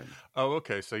American. Oh,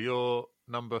 okay, so your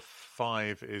number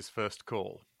 5 is First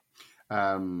Call.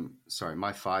 Sorry,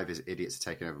 my 5 is Idiots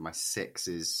Are Taking Over. My 6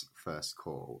 is First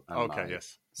Call. Okay,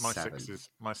 yes.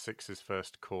 My 6 is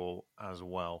First Call as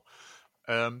well.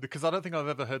 Because I don't think I've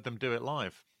ever heard them do it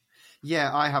live.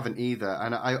 Yeah, I haven't either.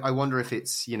 And I wonder if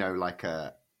it's, like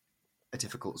a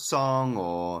difficult song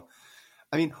or...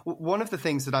 I mean, one of the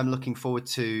things that I'm looking forward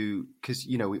to, because,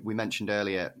 we mentioned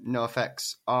earlier,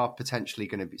 NoFX are potentially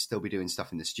going to still be doing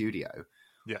stuff in the studio.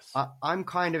 Yes. I'm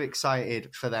kind of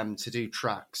excited for them to do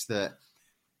tracks that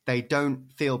they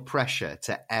don't feel pressure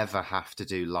to ever have to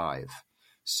do live.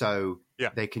 So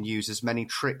they can use as many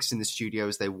tricks in the studio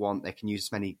as they want. They can use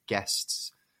as many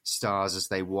guest stars as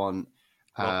they want.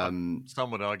 Well,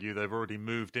 some would argue they've already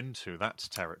moved into that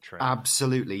territory.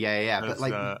 Absolutely, yeah.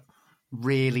 But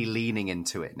really leaning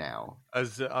into it now.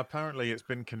 As apparently it's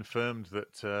been confirmed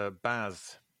that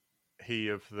Baz, he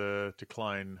of the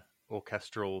Decline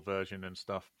orchestral version and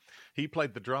stuff, he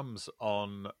played the drums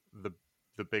on the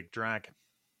Big Drag.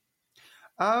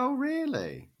 Oh,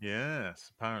 really? Yes,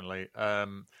 apparently.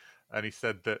 And he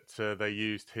said that they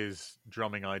used his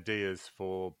drumming ideas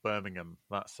for Birmingham,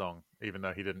 that song, even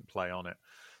though he didn't play on it.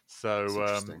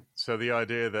 So, so the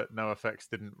idea that NoFX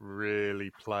didn't really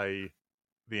play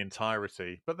the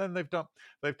entirety, but then they've done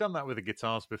that with the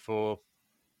guitars before.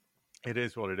 It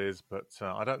is what it is, but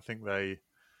I don't think I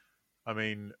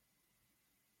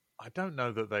don't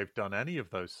know that they've done any of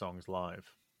those songs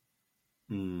live.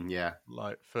 Yeah.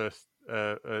 like first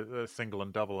a single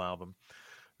and double album.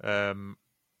 And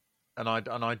I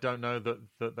don't know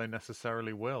that they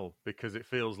necessarily will, because it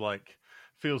feels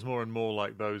more and more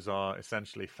like those are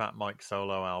essentially Fat Mike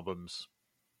solo albums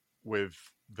with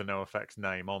the NoFX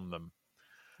name on them.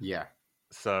 Yeah.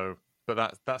 So,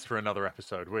 but that's for another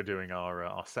episode. We're doing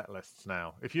our set lists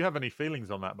now. If you have any feelings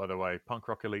on that, by the way,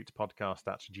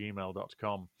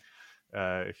 punkrockelitepodcast@gmail.com.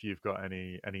 If you've got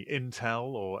any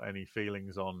intel or any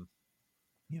feelings on,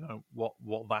 what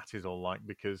that is all like,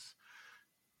 because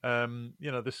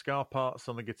the ska parts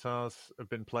on the guitars have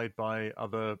been played by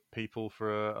other people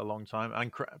for a long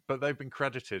time, but they've been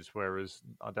credited, whereas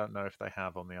I don't know if they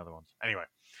have on the other ones. Anyway,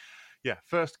 yeah,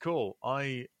 First Call.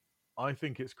 I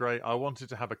think it's great. I wanted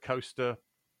to have a coaster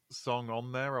song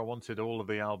on there. I wanted all of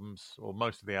the albums, or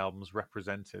most of the albums,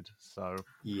 represented. So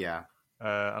yeah,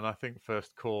 and I think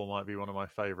First Call might be one of my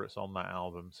favourites on that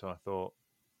album. So I thought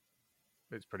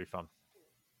it's pretty fun.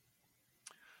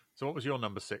 So what was your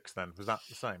number 6 then? Was that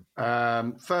the same?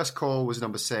 First Call was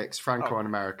number 6.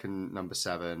 Franco-American number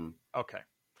 7. Okay.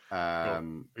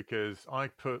 Cool. Because I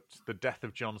put The Death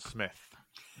of John Smith.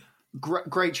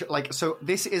 Great. So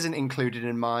this isn't included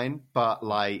in mine, but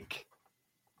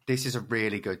this is a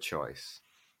really good choice.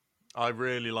 I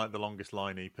really like the Longest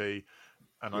Line EP,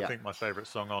 and I think my favourite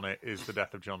song on it is The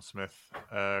Death of John Smith,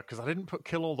 because I didn't put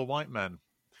Kill All the White Men,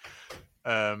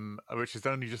 which has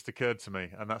only just occurred to me,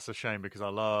 and that's a shame because I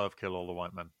love Kill All the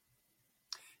White Men.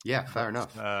 Yeah, fair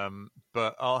enough.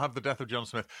 But I'll have The Death of John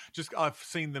Smith. I've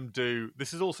seen them do,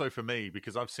 this is also for me,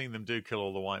 because I've seen them do Kill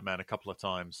All the White Men a couple of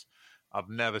times. I've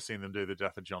never seen them do The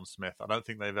Death of John Smith. I don't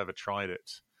think they've ever tried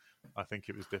it. I think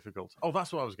it was difficult. Oh,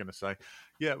 that's what I was going to say.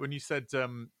 Yeah, when you said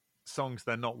songs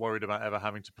they're not worried about ever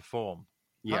having to perform.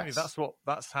 Yes.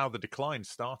 That's how The Decline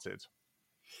started.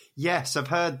 Yes, I've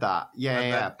heard that.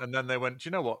 Yeah. And then they went, do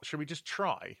you know what? Should we just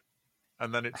try?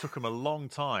 And then it took them a long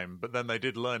time, but then they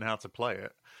did learn how to play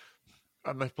it.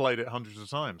 And they've played it hundreds of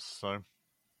times. So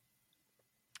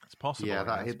it's possible. Yeah,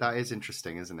 that is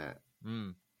interesting, isn't it?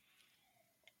 Mm.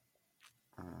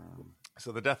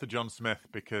 So The Death of John Smith,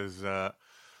 because I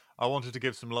wanted to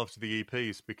give some love to the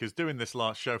EPs, because doing this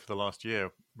last show for the last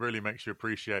year really makes you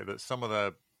appreciate that some of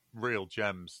the real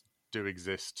gems do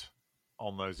exist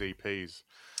on those EPs.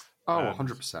 Oh,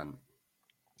 100%.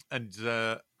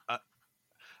 And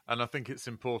I think it's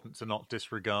important to not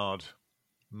disregard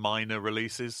minor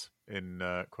releases in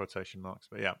quotation marks.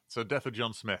 But yeah, so Death of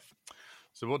John Smith.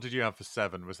 So what did you have for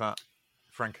 7? Was that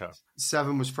Franco?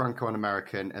 7 was Franco and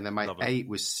American, and then my 8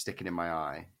 was Sticking in My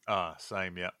Eye. Ah,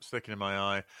 same, yeah. Sticking in My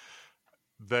Eye.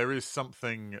 There is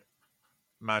something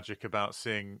magic about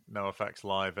seeing NoFX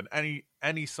live, and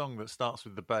any song that starts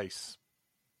with the bass,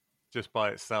 just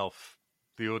by itself,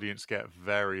 the audience get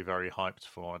very, very hyped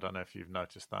for. I don't know if you've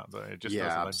noticed that, but it just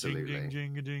does absolutely. Like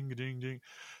ding, ding, ding, ding, ding,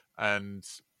 and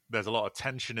there's a lot of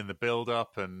tension in the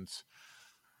build-up, and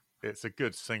it's a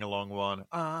good sing-along one.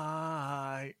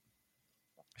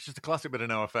 It's just a classic bit of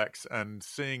NoFX, and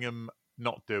seeing them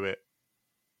not do it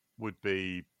would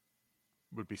be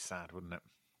sad, wouldn't it?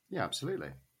 Yeah, absolutely.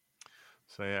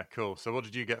 So yeah, cool. So what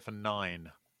did you get for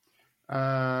 9?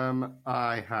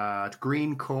 I had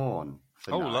Green Corn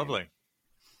for 9. Lovely.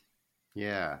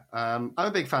 Yeah. I'm a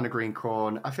big fan of Green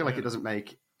Corn. I feel like it doesn't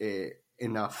make it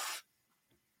enough.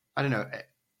 I don't know.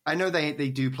 I know they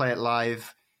do play it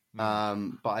live,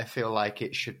 but I feel like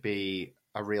it should be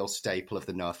a real staple of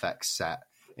the NoFX set,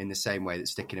 in the same way that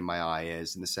Sticking in My Eye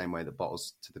is, in the same way that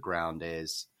Bottles to the Ground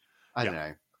is. I don't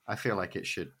know. I feel like it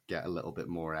should get a little bit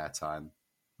more airtime.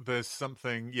 There's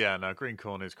something, Green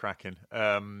Corn is cracking.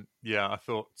 I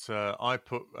thought I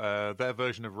put their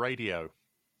version of Radio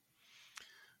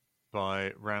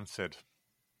by Rancid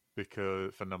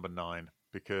for number 9,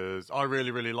 because I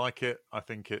really, really like it. I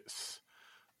think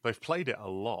they've played it a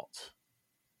lot.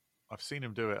 I've seen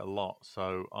him do it a lot,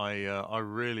 so I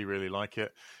really, really like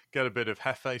it. Get a bit of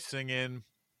Hefe singing,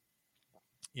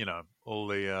 all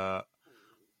the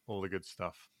good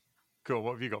stuff. Cool.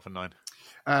 What have you got for 9?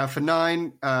 For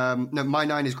 9, no, my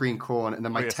 9 is Green Corn, and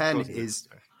then my 10 is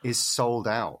Sold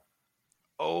Out.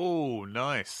 Oh,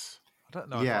 nice. I don't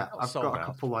know. Yeah, I've got a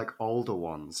couple older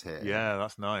ones here. Yeah,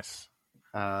 that's nice.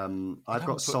 I've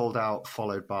got Sold Out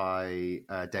followed by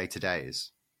Day to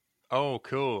Days. Oh,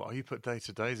 cool. Oh, you put Day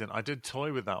to Days in. I did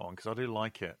toy with that one because I do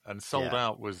like it. And Sold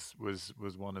Out was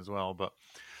one as well. But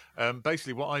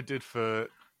basically what I did for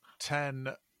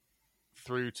 10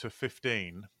 through to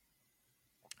 15,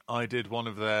 I did one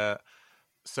of their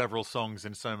several songs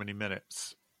in so many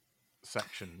minutes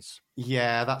sections.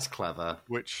 Yeah, that's clever.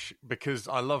 Because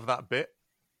I love that bit.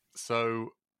 So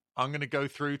I'm going to go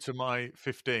through to my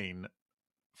 15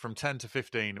 from 10 to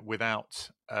 15 without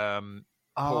Oh,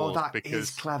 pause that because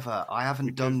is clever. I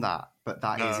haven't done that, but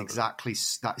that is No. exactly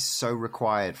that is so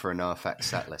required for a NoFX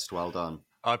set list. Well done.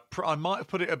 I might have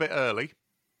put it a bit early.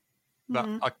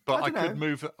 I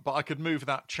could move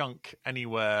that chunk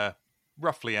anywhere,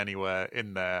 roughly anywhere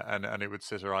in there, and it would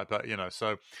sit all right. But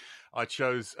so I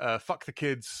chose "Fuck the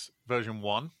Kids" version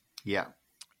 1. Yeah,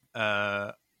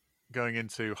 Going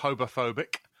into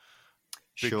 "Hobophobic"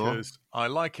 sure. because I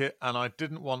like it, and I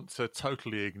didn't want to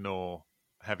totally ignore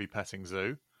 "Heavy Petting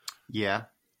Zoo." Yeah,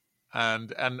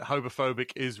 and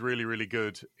 "Hobophobic" is really, really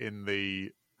good in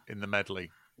the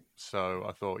medley. So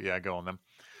I thought, yeah, go on then.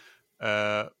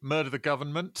 "Murder the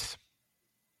Government,"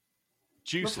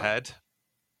 "Juice Head,"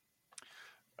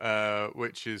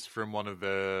 which is from one of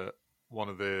the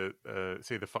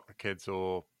it's either "Fuck the Kids"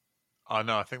 or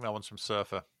no, I think that one's from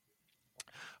Surfer.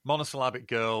 "Monosyllabic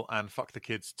Girl" and "Fuck the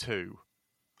Kids 2."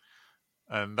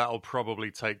 And that'll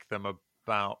probably take them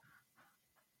about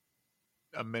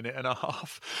a minute and a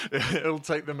half. It'll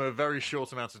take them a very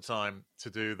short amount of time to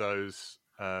do those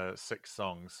 6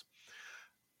 songs,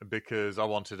 because I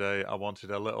wanted a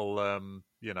little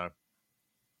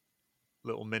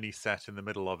little mini set in the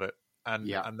middle of it, and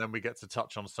then we get to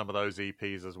touch on some of those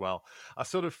EPs as well. I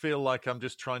sort of feel like I'm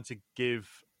just trying to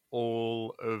give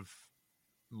all of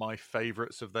my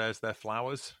favourites of theirs their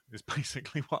flowers, is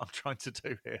basically what I'm trying to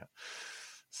do here.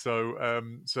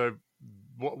 So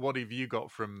what have you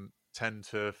got from 10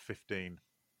 to 15?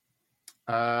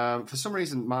 For some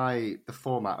reason, the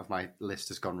format of my list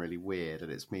has gone really weird,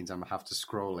 and it means I'm have to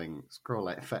scroll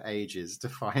it for ages to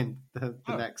find the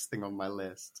next thing on my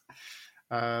list,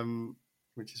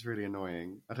 which is really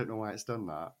annoying. I don't know why it's done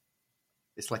that.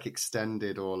 It's like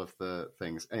extended all of the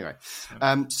things. Anyway,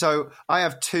 so I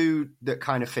have 2 that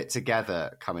kind of fit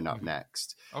together coming up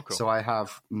next. Oh, cool. So I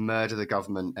have "Murder the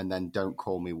Government" and then "Don't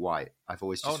Call Me White." I've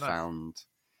always just found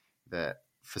that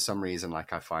for some reason,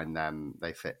 like I find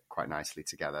they fit quite nicely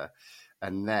together.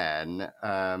 And then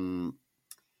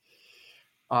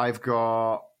I've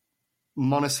got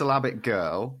 "Monosyllabic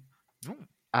Girl." Ooh.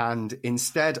 And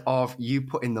instead of you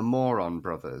put in the Moron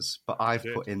Brothers, but I've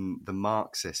put in the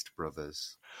Marxist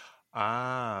Brothers.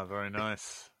 Ah, very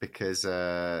nice. Because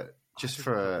just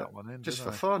for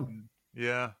fun.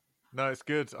 Yeah, no, it's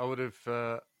good. I would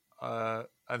have.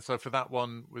 And so for that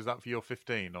one, was that for your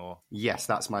 15 or? Yes,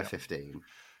 that's my 15.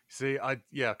 See,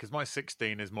 because my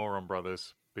 16 is Moron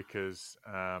Brothers, because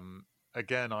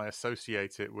again, I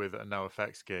associate it with a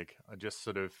NoFX gig.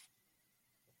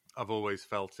 I've always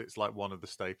felt it's like one of the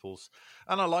staples,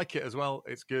 and I like it as well.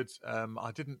 It's good.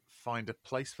 I didn't find a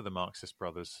place for the Marxist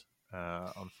Brothers,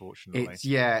 unfortunately.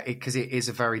 Because it is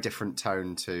a very different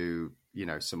tone to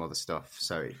some other stuff,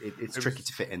 so it's tricky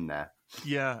to fit in there.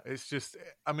 Yeah, it's just.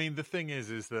 I mean, the thing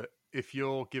is that if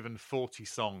you're given 40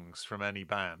 songs from any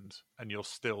band and you're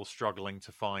still struggling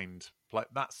to find,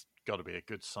 that's got to be a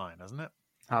good sign, hasn't it?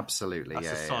 Absolutely,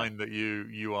 that's a sign that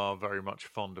you are very much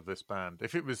fond of this band.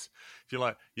 If you're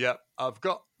like, yeah, I've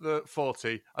got the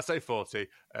 40, I say 40,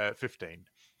 15.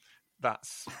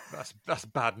 That's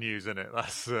bad news, isn't it?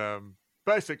 That's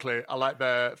basically, I like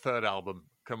their 3rd album.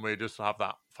 Can we just have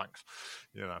that? Thanks.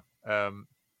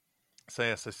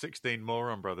 So 16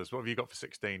 Moron Brothers. What have you got for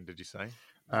 16? Did you say?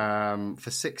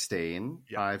 For 16,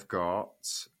 I've got.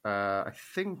 I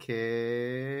think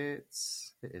it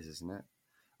is, isn't it?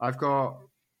 I've got.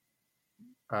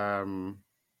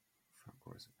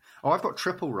 What is it? Oh, I've got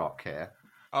Triple Rock here.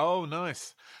 Oh,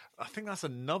 nice. I think that's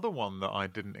another one that I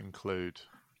didn't include.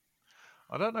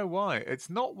 I don't know why. It's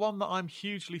not one that I'm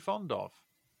hugely fond of.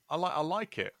 I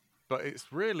like it, but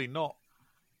it's really not.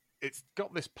 It's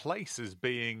got this place as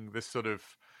being this sort of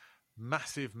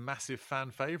massive, massive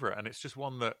fan favorite, and it's just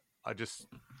one that I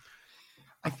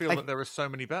feel that there are so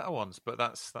many better ones, but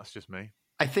that's just me.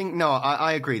 I think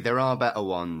I agree. There are better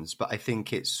ones, but I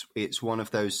think it's one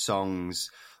of those songs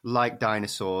like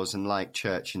Dinosaurs and like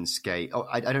Church and Skate. Oh,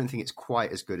 I don't think it's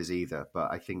quite as good as either,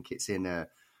 but I think it's in a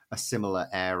similar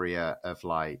area of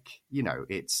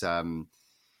it's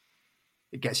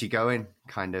it gets you going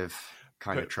kind of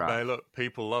track. Hey, look,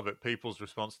 people love it. People's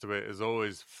response to it has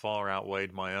always far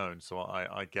outweighed my own, so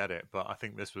I get it. But I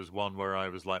think this was one where I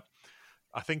was like,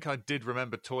 I think I did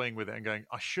remember toying with it and going,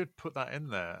 I should put that in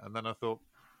there, and then I thought,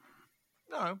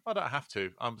 no, I don't have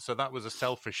to. So that was a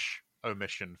selfish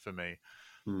omission for me,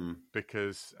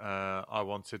 because I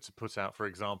wanted to put out, for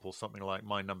example, something like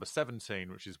my number 17,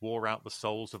 which is "Wore Out the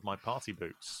Soles of My Party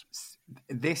Boots."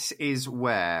 This is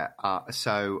where,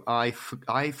 so I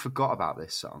forgot about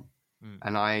this song,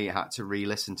 and I had to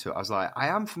re-listen to it. I was like, I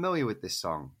am familiar with this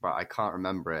song, but I can't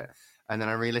remember it. And then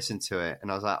I re-listened to it,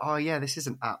 and I was like, oh yeah, this is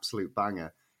an absolute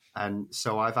banger. And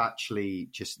so I've actually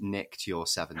just nicked your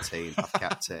 17. I've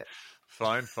kept it.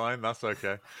 Fine, that's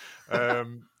okay.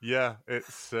 Yeah,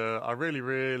 it's I really,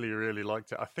 really, really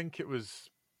liked it. I think it was.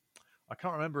 I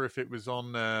can't remember if it was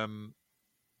on.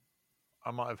 I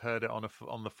might have heard it on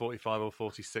the 45 or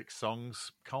 46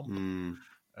 songs comp,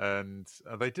 and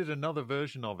they did another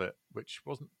version of it, which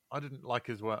I didn't like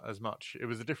as much. It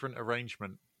was a different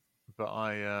arrangement, but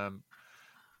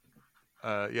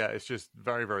yeah, it's just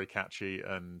very, very catchy,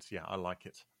 and yeah, I like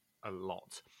it a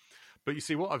lot. But you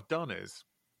see, what I've done is.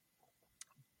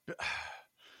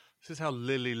 This is how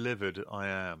lily-livered I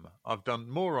am. I've done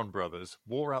Moron Brothers,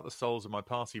 wore out the soles of my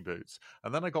party boots,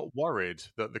 and then I got worried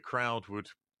that the crowd would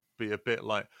be a bit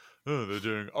like, oh, they're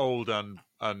doing old and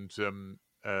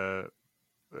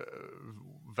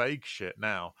vague shit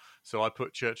now. So I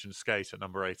put Church and Skate at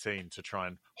number 18 to try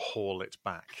and haul it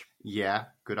back. Yeah,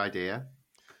 good idea.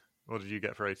 What did you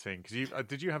get for 18? Because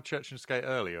did you have Church and Skate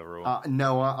earlier? Or?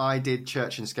 No, I did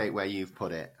Church and Skate where you've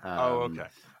put it. Okay.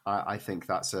 I think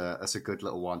that's a good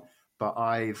little one. But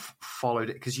I've followed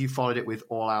it because you followed it with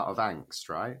All Out of Angst,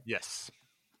 right? Yes.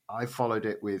 I followed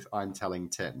it with I'm Telling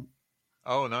Tim.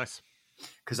 Oh, nice.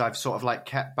 Because I've sort of like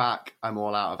kept back I'm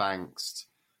All Out of Angst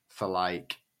for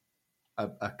like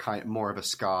a kind more of a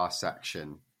ska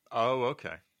section. Oh,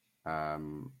 okay.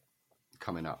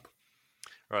 Coming up.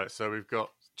 Right, so we've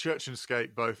got Church and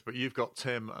Skate both, but you've got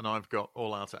Tim and I've got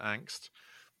All Out of Angst.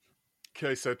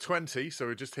 Okay, so 20, so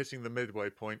we're just hitting the midway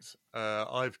point.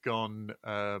 I've gone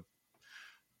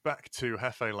back to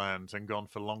Hefe Land and gone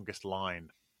for Longest Line.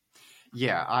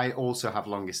 Yeah, I also have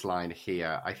Longest Line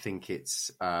here. I think it's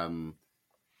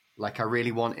like I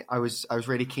was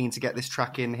really keen to get this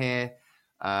track in here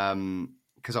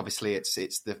because obviously it's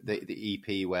the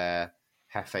EP where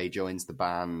Hefe joins the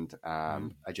band.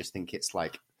 I just think it's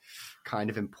like kind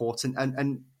of important,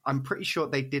 and I'm pretty sure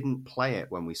they didn't play it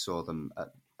when we saw them at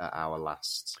our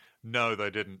last. No, they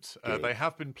didn't. They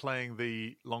have been playing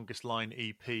the Longest Line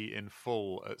EP in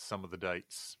full at some of the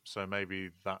dates, so maybe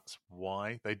that's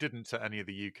why. They didn't at any of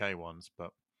the UK ones,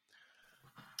 but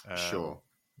sure.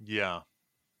 Yeah.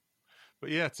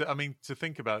 But yeah, to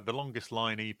think about it, the Longest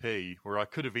Line EP, where I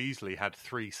could have easily had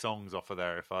 3 songs off of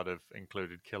there if I'd have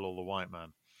included Kill All the White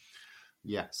Man.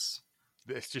 Yes.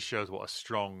 This just shows what a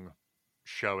strong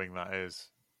showing that is.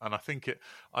 And I think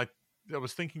I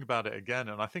was thinking about it again,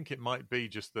 and I think it might be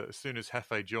just that as soon as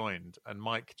Hefe joined and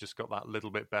Mike just got that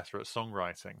little bit better at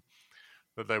songwriting,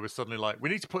 that they were suddenly like, we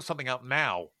need to put something out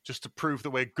now just to prove that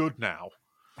we're good now.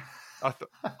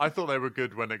 I thought they were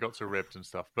good when they got to Ribbed and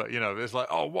stuff, but, it's like,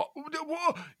 oh, what?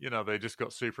 They just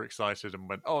got super excited and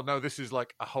went, oh, no, this is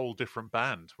like a whole different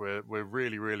band. We're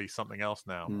really, really something else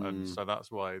now. And so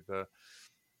that's why the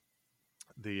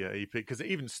EP, because it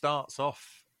even starts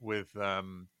off with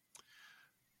the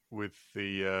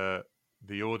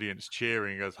audience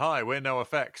cheering, goes, hi, we're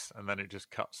NoFX, and then it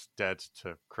just cuts dead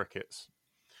to crickets.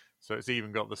 So it's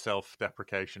even got the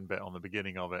self-deprecation bit on the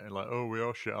beginning of it, and like, oh, we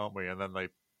are shit, aren't we? And then they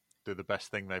do the best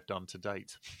thing they've done to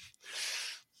date.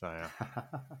 So yeah.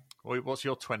 What's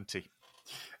your 20?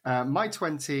 My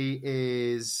 20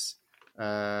 is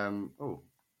I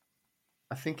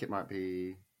think it might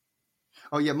be.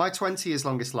 Oh, yeah, my 20 is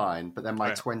Longest Line, but then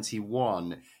my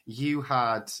 21, you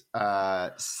had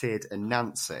Sid and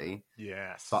Nancy.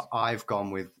 Yes. But I've gone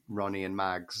with Ronnie and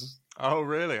Mags. Oh,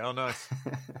 really? Oh, nice.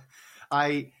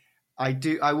 I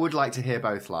would like to hear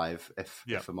both live,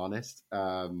 if I'm honest.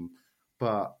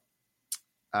 But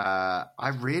I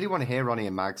really want to hear Ronnie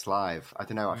and Mags live. I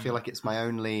don't know. I feel like it's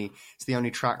the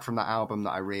only track from that album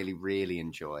that I really, really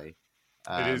enjoy.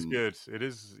 It is good. It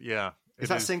is, yeah. Is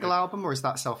that single album or is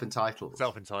that self-entitled?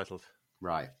 Self-entitled.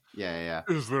 Right. Yeah.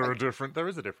 Is there a difference? There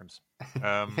is a difference.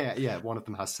 Yeah. One of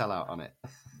them has Sellout on it.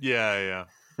 Yeah.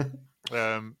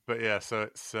 But yeah, so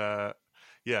it's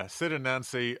Sid and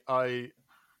Nancy. I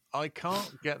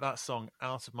can't get that song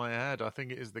out of my head. I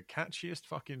think it is the catchiest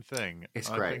fucking thing. It's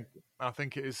great. I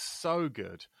think it is so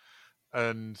good,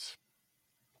 and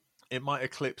it might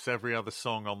eclipse every other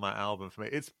song on that album for me.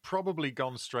 It's probably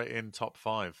gone straight in top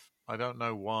 5. I don't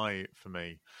know why for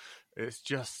me. There's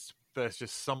just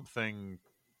something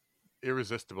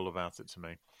irresistible about it to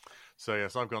me. So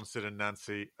yes, I've gone Sid and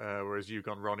Nancy, whereas you've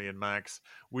gone Ronnie and Mags.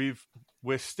 We're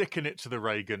sticking it to the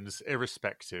Reagans,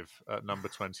 irrespective, at number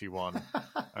 21,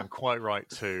 and quite right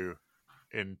too.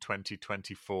 In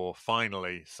 2024,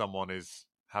 finally, someone is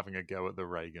having a go at the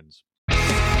Reagans.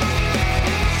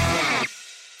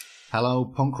 Hello,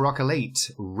 Punk Rock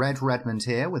Elite. Red Redmond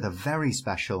here with a very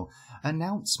special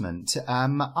announcement.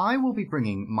 I will be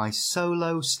bringing my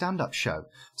solo stand-up show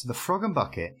to the Frog and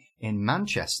Bucket in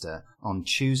Manchester on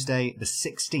Tuesday, the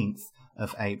 16th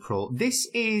of April. This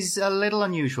is a little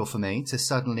unusual for me to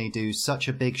suddenly do such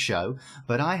a big show,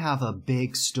 but I have a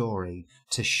big story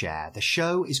to share. The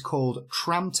show is called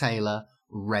Tram Taylor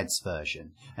Red's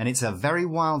Version, and it's a very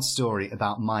wild story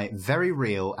about my very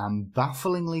real and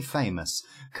bafflingly famous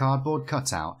cardboard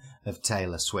cutout of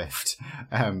Taylor Swift.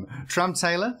 Tram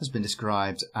Taylor has been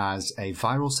described as a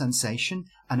viral sensation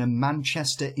and a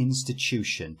Manchester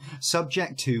institution,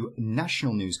 subject to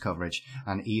national news coverage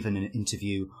and even an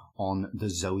interview on the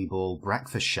Zoe Ball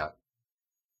breakfast show.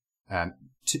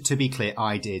 To be clear,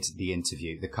 I did the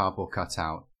interview. The cardboard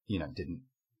cutout, didn't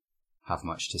have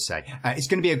much to say. It's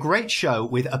going to be a great show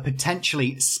with a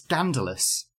potentially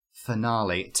scandalous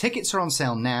finale. Tickets are on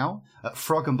sale now at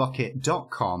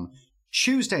frogandbucket.com.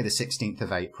 Tuesday the 16th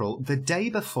of April, the day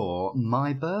before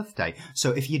my birthday.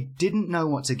 So if you didn't know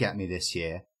what to get me this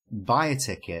year, buy a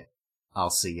ticket. I'll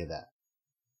see you there.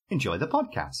 Enjoy the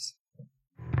podcast.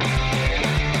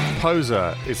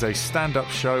 Poser is a stand-up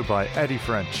show by Eddie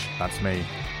French, that's me,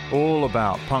 all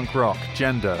about punk rock,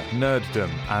 gender, nerddom,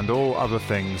 and all other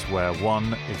things where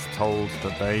one is told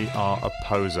that they are a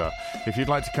poser. If you'd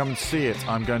like to come and see it,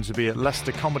 I'm going to be at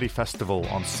Leicester Comedy Festival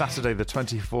on Saturday the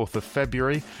 24th of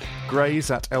February,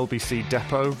 Grays at LBC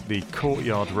Depot, the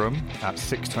Courtyard Room at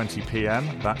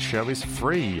 6:20pm. That show is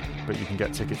free, but you can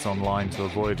get tickets online to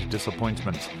avoid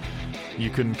disappointment. You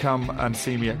can come and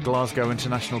see me at Glasgow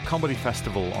International Comedy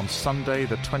Festival on Sunday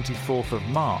the 24th of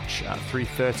March at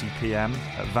 3:30pm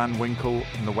at Van Winkle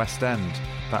in the West End.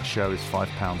 That show is £5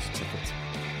 a ticket.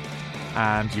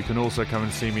 And you can also come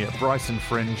and see me at Brighton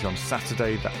Fringe on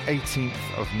Saturday the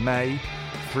 18th of May,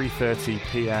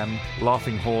 3:30pm,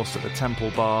 Laughing Horse at the Temple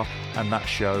Bar, and that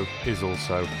show is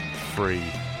also free.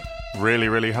 Really,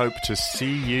 really hope to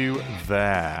see you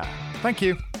there. Thank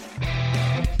you.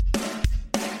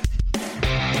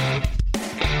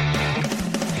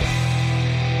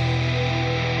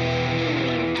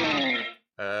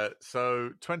 So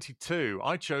 22,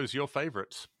 I chose your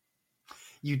favourites.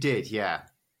 You did, yeah.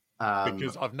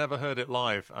 Because I've never heard it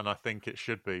live, and I think it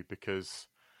should be, because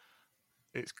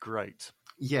it's great.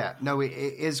 Yeah, no, it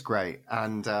is great,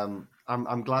 and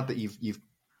I'm glad that you've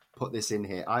put this in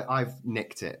here. I've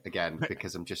nicked it again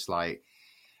because I'm just like,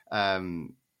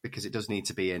 because it does need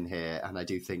to be in here, and I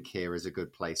do think here is a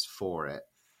good place for it.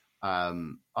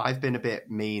 I've been a bit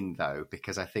mean though,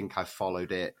 because I think I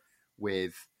followed it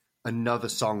with another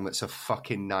song that's a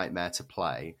fucking nightmare to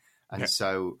play. And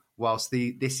so whilst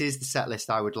this is the set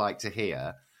list I would like to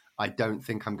hear, I don't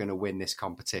think I'm going to win this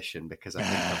competition because I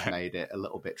think I've made it a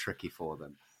little bit tricky for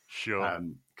them. Sure.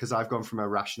 Because I've gone from a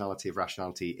rationality of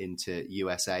rationality into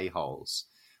USA holes.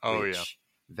 Oh, which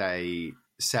they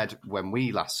said when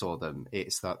we last saw them,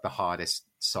 it's the hardest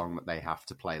song that they have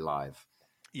to play live.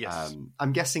 Yes.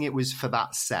 I'm guessing it was for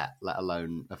that set, let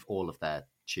alone of all of their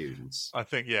tunes. I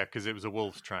think, because it was a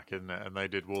Wolves track, isn't it? And they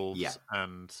did Wolves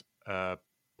and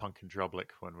Punk and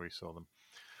Drublic when we saw them.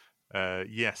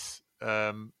 Yes.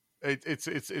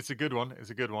 It's a good one. It's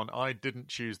a good one. I didn't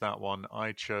choose that one.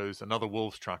 I chose another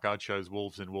Wolves track. I chose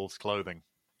Wolves in Wolves Clothing.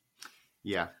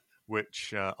 Yeah.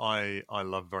 Which I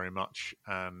love very much,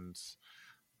 and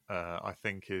I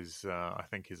think is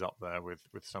up there with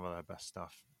some of their best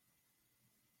stuff.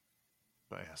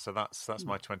 But yeah, so that's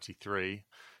my 23.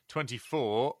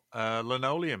 24,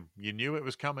 Linoleum. You knew it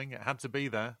was coming. It had to be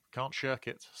there. Can't shirk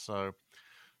it. So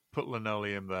put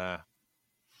Linoleum there.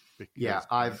 Yeah,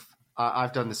 I've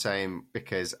done the same,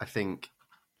 because I think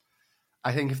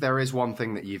if there is one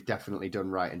thing that you've definitely done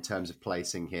right in terms of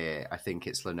placing here, I think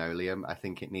it's Linoleum. I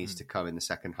think it needs to come in the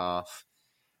second half.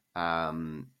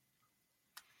 And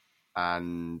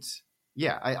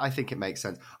yeah, I think it makes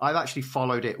sense. I've actually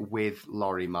followed it with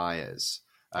Laurie Myers.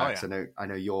 I know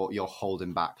you're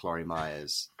holding back Laurie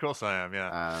Myers. Of course I am,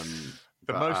 yeah.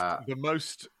 The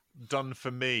most done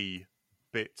for me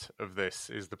bit of this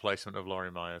is the placement of Laurie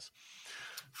Myers.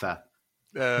 Fair.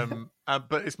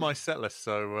 But it's my set list,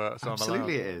 so I'm allowed.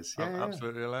 Absolutely it is. Yeah, I'm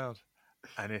absolutely allowed.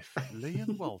 And if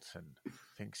Liam Walton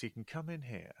thinks he can come in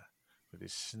here with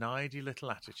his snidey little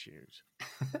attitude,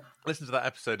 listen to that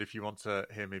episode if you want to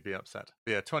hear me be upset.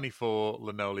 Yeah, 24,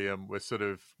 Linoleum.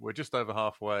 We're just over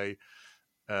halfway.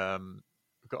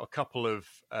 We've got a couple of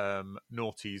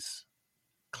noughties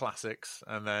classics,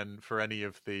 and then for any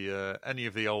of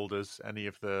the olders, any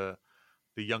of the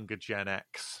younger Gen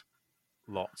X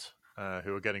lot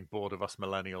who are getting bored of us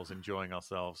millennials enjoying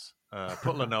ourselves,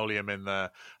 put Linoleum in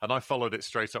there. And I followed it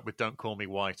straight up with Don't Call Me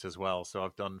White as well. So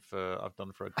I've done for a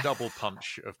double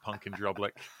punch of Punk and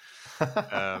Drublic.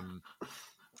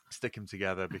 Stick them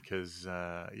together because,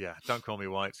 Don't Call Me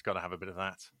White's got to have a bit of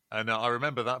that. And I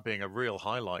remember that being a real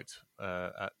highlight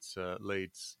at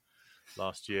Leeds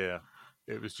last year.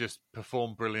 It was just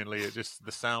performed brilliantly.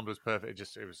 The sound was perfect.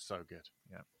 It was so good.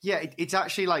 Yeah. Yeah, it's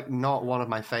actually like not one of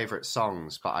my favorite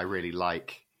songs, but I really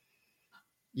like,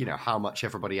 how much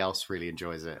everybody else really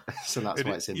enjoys it. So that's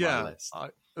why it's in my list.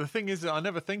 The thing is that I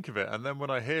never think of it, and then when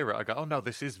I hear it, I go, "Oh no,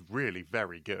 this is really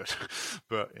very good."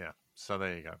 But yeah, so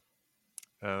there you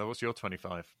go. What's your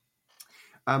 25?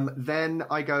 Then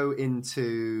I go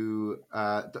into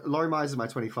Laurie Myers is my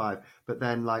 25, but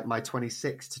then like my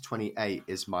 26 to 28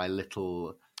 is my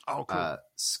little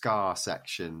ska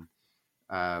section.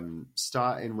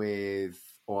 Starting with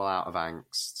All Out of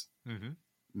Angst,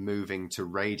 moving to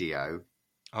Radio.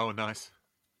 Oh, nice.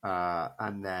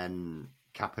 And then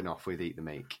capping off with Eat the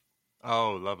Meek.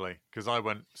 Oh, lovely. Because I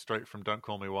went straight from Don't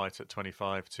Call Me White at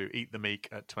 25 to Eat the Meek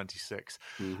at 26.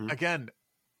 Again,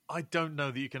 I don't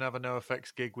know that you can have a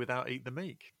NoFX gig without Eat the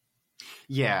Meek.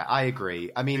 Yeah, I agree.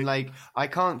 I mean, I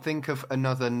can't think of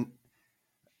another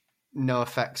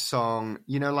NoFX song,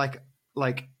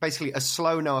 like basically a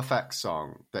slow NoFX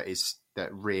song that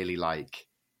really like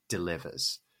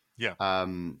delivers. Yeah.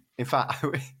 In fact,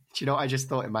 I just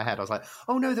thought in my head, I was like,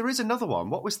 oh no, there is another one.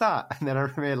 What was that? And then I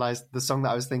realized the song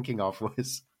that I was thinking of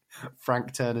was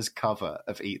Frank Turner's cover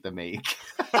of Eat the Meek.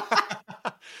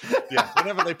 Yeah,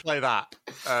 whenever they play that.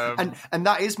 And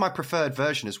that is my preferred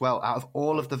version as well. Out of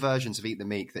all of the versions of Eat the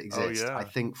Meek that exist, I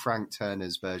think Frank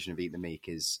Turner's version of Eat the Meek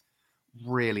is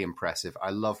really impressive. I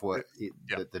love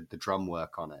the drum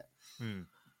work on it.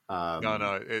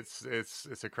 No,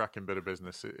 it's a cracking bit of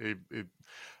business.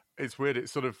 It's weird.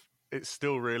 It's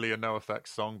still really a NoFX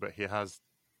song, but he has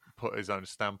put his own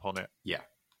stamp on it. Yeah.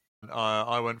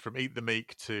 I went from Eat the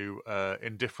Meek to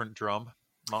Indifferent Drum,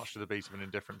 March to the Beat of an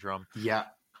Indifferent Drum. Yeah.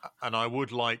 And I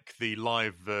would like the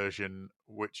live version,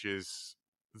 which is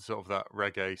sort of that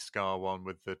reggae ska one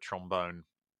with the trombone,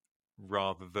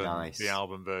 rather than the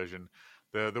album version.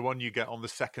 The one you get on the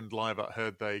second live, I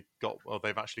heard they've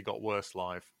actually got worse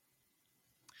live.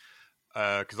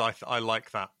 Because I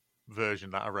like that version,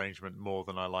 that arrangement, more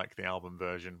than I like the album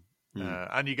version.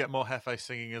 And you get more Hefe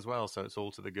singing as well, so it's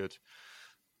all to the good.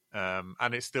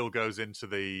 And it still goes into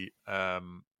the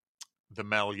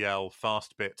Mel Yell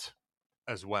fast bit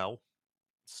as well,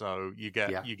 so you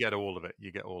get all of it.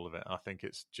 You get all of it. I think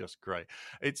it's just great.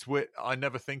 It's weird. I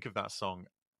never think of that song,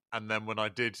 and then when I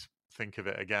did think of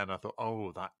it again, I thought,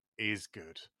 oh, that is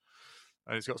good,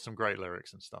 and it's got some great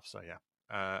lyrics and stuff. So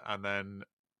yeah, and then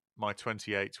my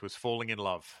 28 was Falling in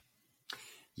Love.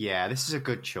 Yeah, this is a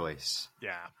good choice.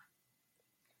 Yeah,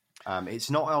 it's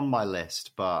not on my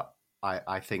list, but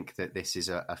I think that this is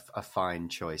a fine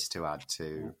choice to add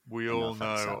to. We all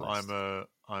know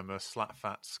I'm a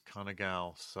Slatfats kind of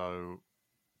gal, so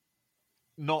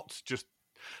not just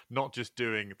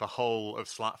doing the whole of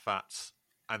Slatfats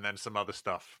and then some other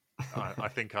stuff. I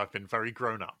think I've been very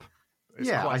grown up. It's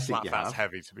quite Slatfats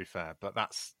heavy, to be fair, but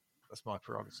that's my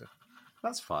prerogative.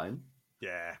 That's fine.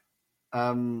 Yeah.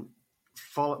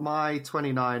 For my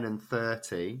 29 and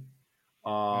 30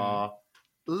 are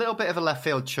a little bit of a left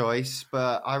field choice,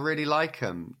 but I really like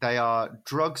them. They are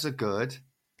Drugs Are Good.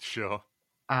 Sure.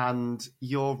 And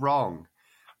You're Wrong.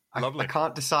 Lovely. I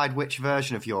can't decide which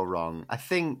version of You're Wrong. I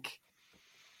think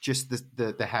just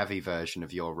the heavy version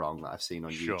of You're Wrong that I've seen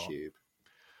on YouTube.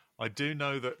 I do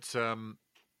know that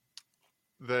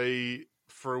they,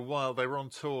 for a while, they were on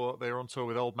tour. They were on tour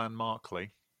with Old Man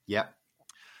Markley. Yep.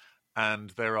 And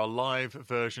there are live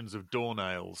versions of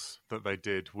Doornails that they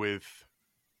did with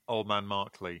Old Man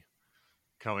Markley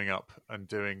coming up and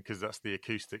doing, because that's the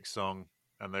acoustic song,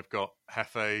 and they've got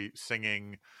Hefe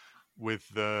singing with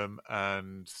them,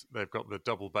 and they've got the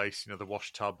double bass, the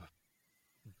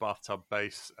bathtub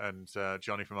bass, and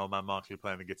Johnny from Old Man Markley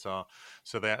playing the guitar.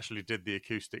 So they actually did the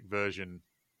acoustic version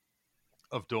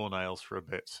of Doornails for a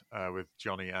bit with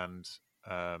Johnny and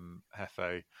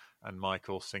Hefe and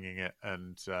Michael singing it,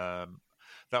 and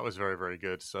that was very, very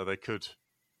good. So they could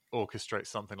orchestrate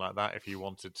something like that if you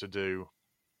wanted to do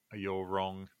a You're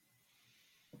Wrong.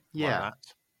 Yeah. Like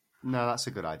that. No, that's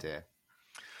a good idea.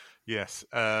 Yes.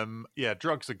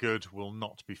 Drugs Are Good will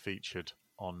not be featured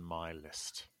on my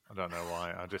list. I don't know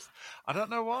why. I don't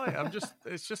know why.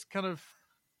 It's just kind of,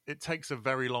 it takes a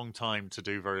very long time to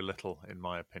do very little, in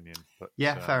my opinion. But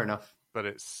yeah, fair enough. But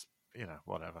it's,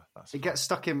 whatever. It gets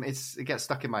stuck in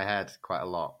my head quite a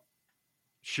lot.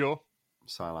 Sure.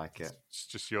 So I like it. It's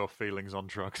just your feelings on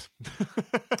drugs.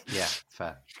 Yeah,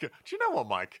 fair. Do you know what,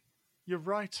 Mike? You're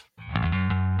right.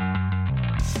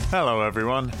 Hello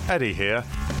everyone, Eddie here.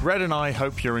 Red and I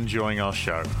hope you're enjoying our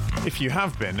show. If you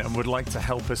have been and would like to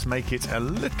help us make it a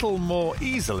little more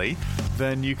easily,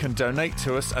 then you can donate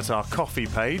to us at our Ko-fi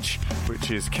page,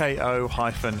 which is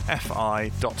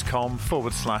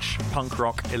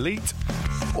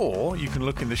ko-fi.com/punkrockelite, or you can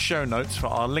look in the show notes for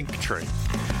our link tree.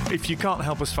 If you can't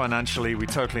help us financially, we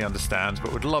totally understand,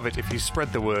 but would love it if you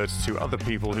spread the word to other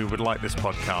people who would like this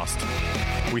podcast.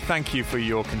 We thank you for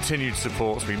your continued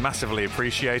support. We massively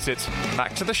appreciate it.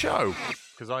 Back to the show.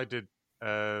 Because I did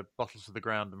Bottles to the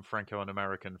Ground and Franco and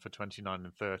American for 29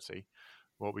 and 30.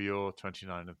 What were your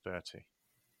 29 and 30?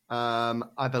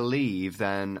 I believe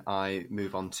then I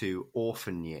move on to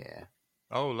Orphan Year.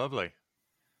 Oh, lovely.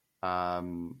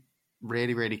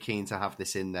 Really, really keen to have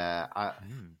this in there.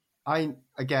 I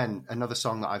again, another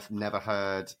song that I've never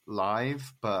heard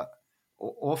live, but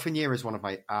Orphan Year is one of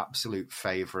my absolute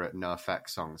favorite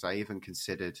NoFX songs. I even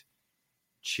considered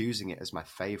choosing it as my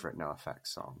favorite NoFX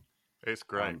song. It's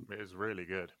great. It is really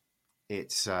good.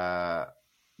 It's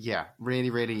really,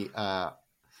 really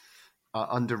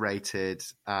underrated,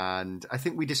 and I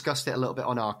think we discussed it a little bit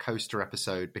on our Coaster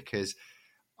episode because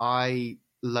I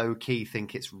low-key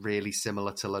think it's really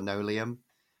similar to Linoleum.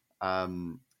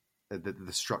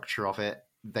 The structure of it.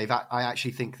 I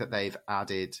actually think that they've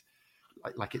added,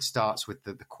 like it starts with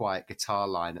the quiet guitar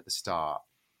line at the start,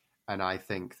 and I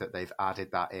think that they've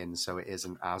added that in so it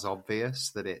isn't as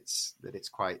obvious that it's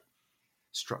quite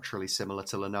structurally similar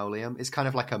to Linoleum. It's kind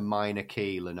of like a minor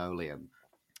key Linoleum.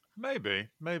 Maybe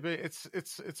it's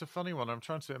a funny one. I'm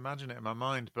trying to imagine it in my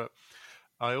mind, but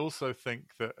I also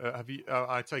think that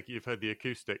I take it you've heard the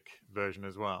acoustic version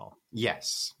as well.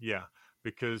 Yes. Yeah.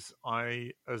 Because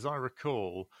as I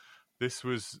recall, this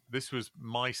was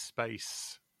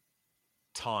MySpace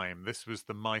time. This was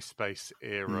the MySpace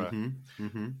era,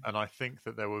 and I think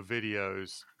that there were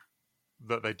videos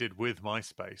that they did with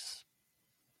MySpace.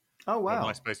 Oh wow!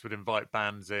 MySpace would invite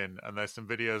bands in, and there's some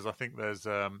videos. I think there's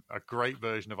a great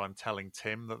version of "I'm Telling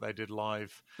Tim" that they did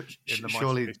live. In the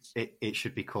surely MySpace. It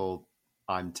should be called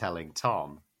 "I'm Telling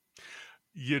Tom."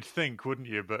 You'd think, wouldn't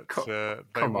you? But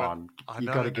come on, you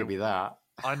got to give me that.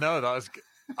 I know that was.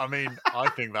 I mean, I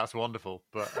think that's wonderful,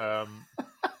 but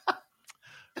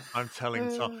I'm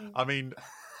telling Tom. I mean,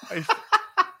 if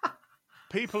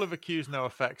people have accused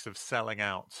NoFX of selling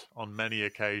out on many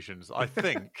occasions, I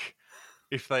think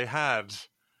if they had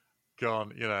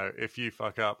gone, if you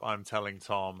fuck up, I'm telling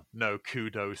Tom, no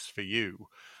kudos for you,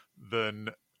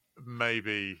 then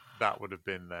maybe that would have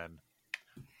been then.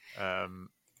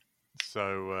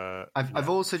 I've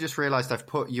also just realised I've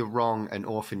put You're Wrong and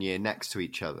Orphan Year next to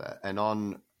each other, and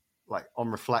on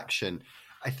reflection,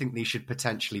 I think these should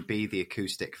potentially be the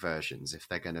acoustic versions if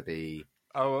they're going to be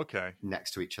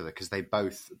next to each other, because they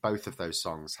both of those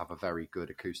songs have a very good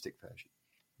acoustic version.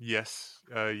 Yes,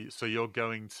 so you're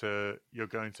going to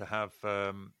have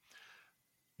the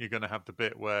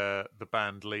bit where the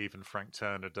band leave and Frank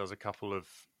Turner does a couple of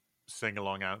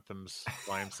sing-along anthems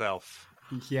by himself.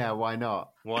 Yeah, why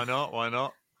not? Why not?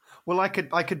 Well, I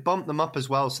could bump them up as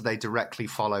well so they directly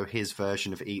follow his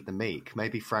version of Eat the Meek.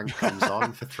 Maybe Frank comes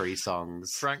on for 3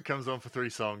 songs. Frank comes on for 3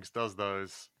 songs, does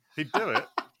those. He'd do it.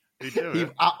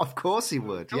 Of course he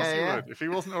would. He would. If he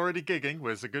wasn't already gigging,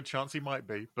 there's a good chance he might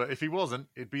be. But if he wasn't,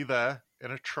 he'd be there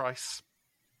in a trice.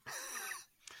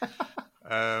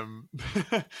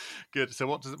 Good. So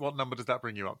what number does that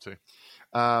bring you up to?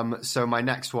 So my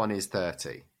next one is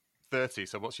 30. 30.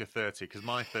 So what's your 30? Because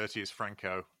my 30 is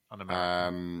Franco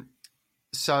Un-American.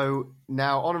 So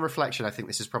now, on a reflection, I think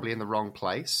this is probably in the wrong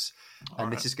place.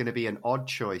 This is going to be an odd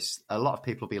choice. A lot of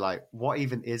people will be like, what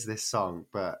even is this song?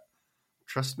 But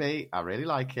trust me, I really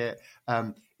like it.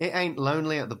 It Ain't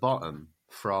Lonely at the Bottom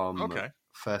from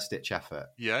First Ditch Effort.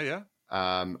 Yeah.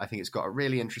 I think it's got a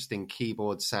really interesting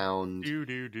keyboard sound.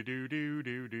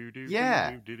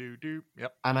 Yeah.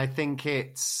 Yep. And I think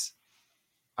it's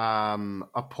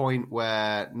a point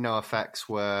where NoFX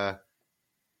were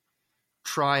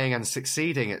trying and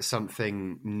succeeding at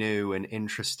something new and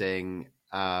interesting.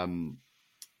 And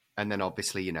then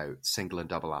obviously, single and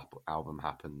double album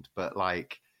happened. But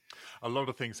a lot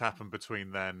of things happened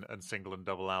between then and single and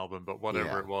double album, but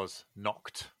whatever it was,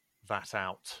 knocked that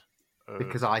out.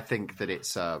 Because I think that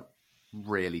it's a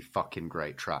really fucking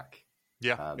great track.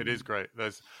 Yeah, it is great.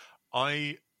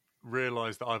 I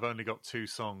realised that I've only got 2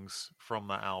 songs from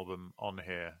that album on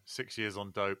here, 6 Years on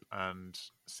Dope and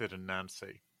Sid and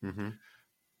Nancy. Mm-hmm.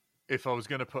 If I was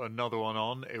going to put another one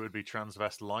on, it would be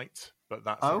Transvest Light, but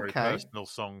that's a very personal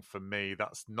song for me.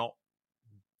 That's not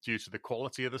due to the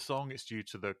quality of the song, it's due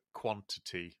to the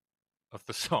quantity of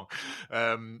the song.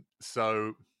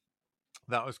 So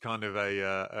that was kind of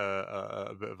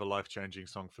a bit of a life-changing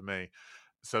song for me.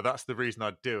 So that's the reason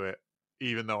I'd do it,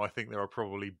 even though I think there are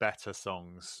probably better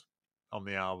songs on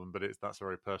the album, but that's a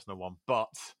very personal one.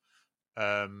 But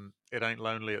It Ain't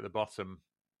Lonely at the bottom,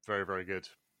 very, very good.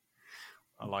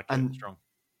 I like it. And Strong.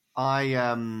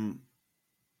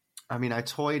 I mean, I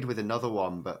toyed with another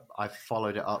one, but I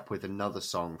followed it up with another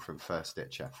song from First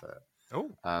Ditch Effort. Oh,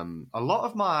 A lot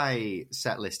of my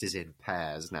set list is in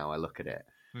pairs now. I look at it,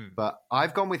 but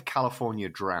I've gone with California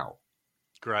Drought.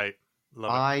 great.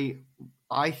 Love it.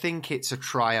 I think it's a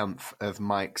triumph of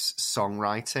Mike's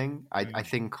songwriting. I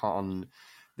think on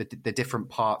the different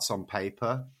parts on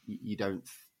paper, you don't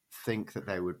think that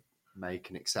they would make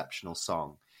an exceptional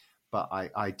song, but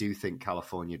I do think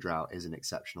California Drought is an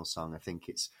exceptional song. I think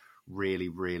it's really,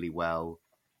 really well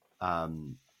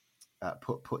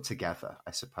put together,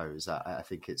 I suppose. I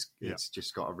think it's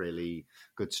just got a really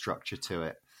good structure to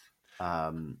it.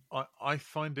 I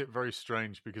find it very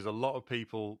strange because a lot of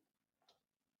people,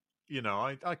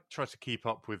 I try to keep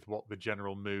up with what the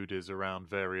general mood is around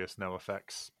various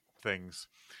NoFX things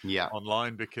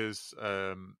online because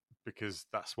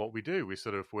that's what we do.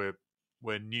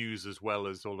 We're news as well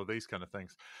as all of these kind of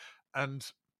things. And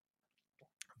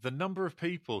the number of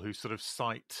people who sort of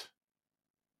cite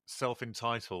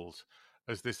Self-Entitled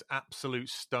as this absolute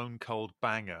stone cold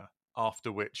banger,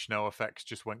 after which NoFX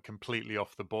just went completely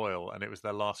off the boil and it was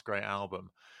their last great album,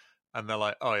 and they're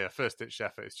like, oh yeah, First Ditch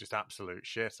Effort is just absolute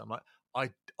shit. I'm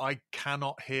like, I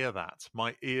cannot hear that.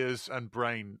 My ears and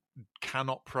brain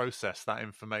cannot process that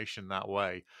information that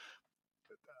way.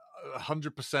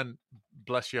 100%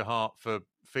 bless your heart for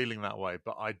feeling that way,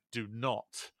 but I do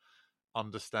not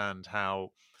understand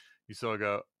how you sort of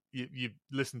go, you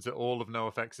listen to all of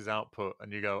NoFX's output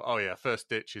and you go, oh yeah, First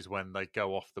Ditch is when they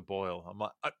go off the boil. I'm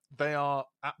like, they are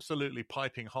absolutely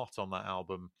piping hot on that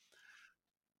album,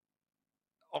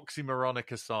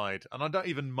 oxymoronic aside, and I don't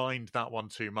even mind that one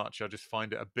too much. I just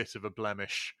find it a bit of a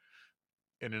blemish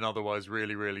in an otherwise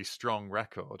really, really strong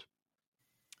record.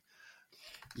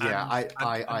 Yeah,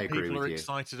 I agree with you. People are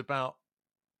excited about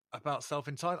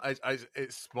Self-Entitled.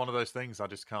 It's one of those things I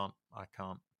just can't. I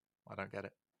don't get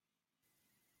it.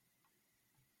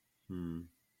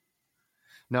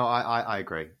 No, I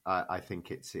agree. I think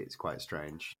it's quite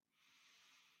strange.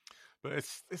 But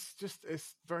it's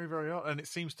very, very odd, and it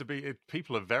seems to be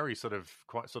people are very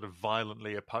quite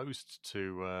violently opposed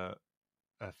to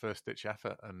First Ditch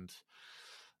Effort, and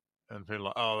people are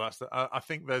like, oh, that's the. I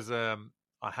think there's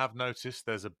I have noticed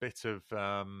there's a bit of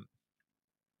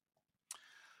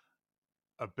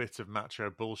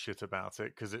macho bullshit about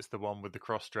it because it's the one with the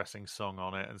cross-dressing song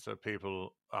on it, and so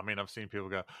people. I mean, I've seen people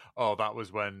go, "Oh, that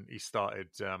was when he started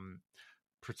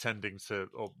pretending to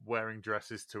or wearing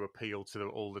dresses to appeal to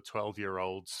all the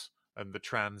 12-year-olds and the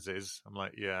transes." I'm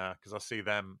like, yeah, because I see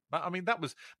them. I mean, that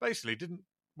was basically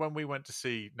when we went to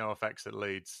see NoFX at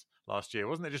Leeds last year,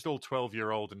 wasn't it just all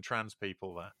 12-year-old and trans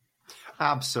people there?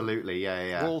 Absolutely,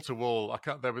 yeah. Wall to wall.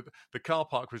 The car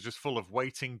park was just full of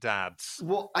waiting dads.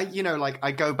 Well, I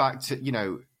go back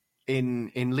to,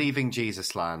 in Leaving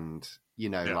Jesus Land,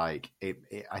 I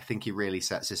think he really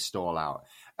sets his stall out.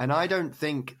 And I don't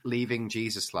think Leaving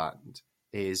Jesus Land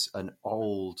is I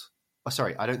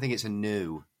don't think it's a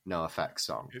new NoFX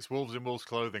song. It's Wolves in Wolves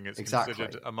Clothing. It's exactly.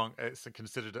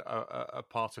 considered a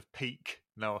part of peak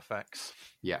NoFX.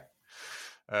 Yeah.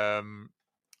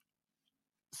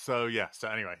 So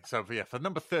anyway, for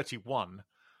number 31,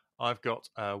 I've got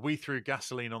We Threw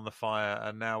Gasoline on the Fire,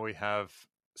 and now we have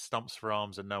Stumps for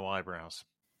Arms and No Eyebrows.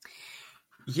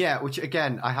 Yeah, which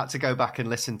again I had to go back and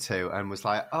listen to, and was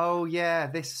like, oh yeah,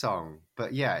 this song.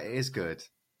 But yeah, it is good.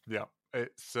 Yeah,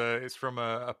 it's from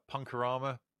a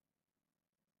Punkorama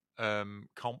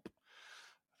comp.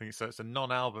 I think so. It's a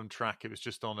non-album track. It was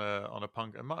just on a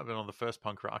punk. It might have been on the first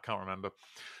punk. I can't remember,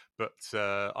 but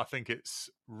I think it's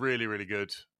really, really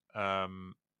good.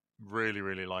 Really,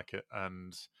 really like it,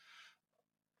 and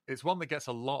it's one that gets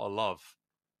a lot of love.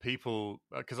 People,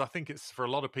 because I think it's for a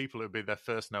lot of people, it would be their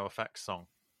first NoFX song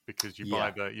because you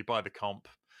buy the comp.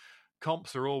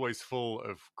 Comps are always full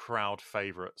of crowd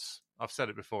favorites. I've said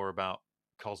it before about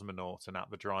Cosmonaut and At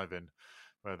the Drive-In,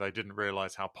 where they didn't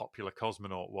realize how popular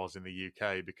Cosmonaut was in the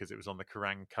UK because it was on the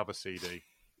Kerrang cover CD.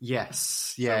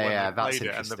 Yes, so that's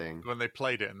interesting. When they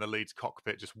played it and the lead's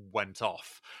cockpit just went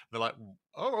off, they're like,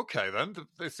 oh, okay, then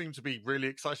they seem to be really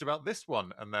excited about this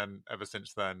one. And then ever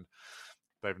since then,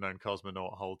 they've known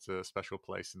Cosmonaut holds a special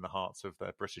place in the hearts of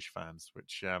their British fans,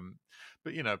 which,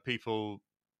 but, people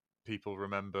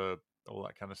remember all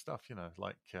that kind of stuff,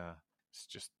 it's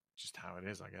just how it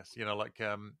is, I guess. Like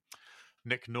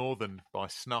Nick Northern by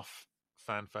Snuff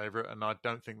fan favorite, and I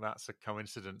don't think that's a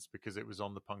coincidence because it was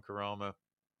on the Punkorama.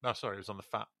 No, sorry, it was on the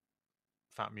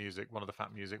Fat Music, one of the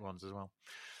Fat Music ones as well.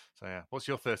 So yeah, what's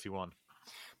your 31?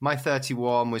 My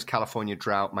 31 was California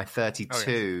Drought. My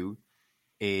 32 Oh,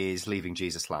 is Leaving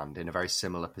Jesus Land, in a very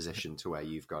similar position to where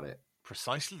you've got it.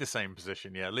 Precisely the same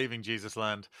position, yeah. Leaving Jesus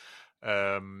Land.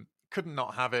 Couldn't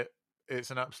not have it.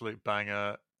 It's an absolute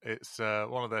banger. It's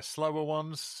one of their slower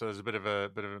ones, so there's a bit of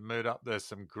a mood up. There's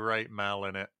some great Mel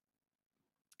in it.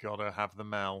 Gotta have the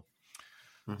Mel.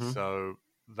 Mm-hmm. So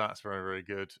that's very, very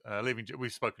good.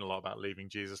 We've spoken a lot about Leaving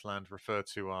Jesus Land. Refer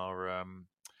to our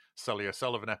Sully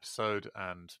O'Sullivan episode,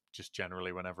 and just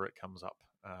generally whenever it comes up,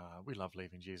 we love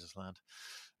Leaving Jesus Land.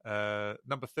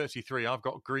 Number 33, I've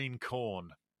got Green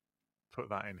Corn. Put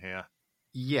that in here.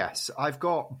 Yes, I've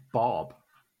got Bob.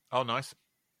 Oh, nice.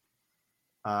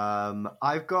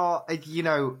 I've got,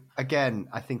 again,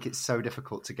 I think it's so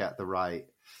difficult to get the right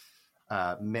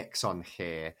mix on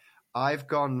here. I've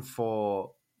gone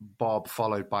for Bob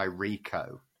followed by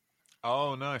Rico.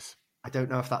 Oh, nice. I don't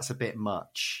know if that's a bit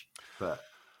much, but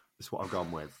it's what I've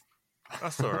gone with.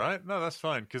 That's all right. No, that's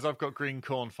fine, because I've got Green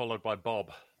Corn followed by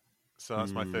Bob. So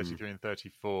that's my 33 and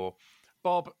 34.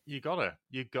 Bob, you got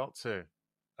to.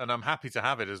 And I'm happy to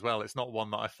have it as well. It's not one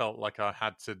that I felt like I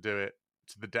had to do it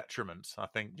to the detriment. I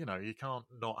think, you can't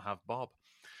not have Bob.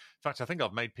 In fact, I think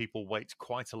I've made people wait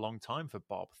quite a long time for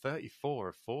Bob. 34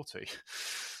 of 40.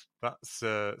 That's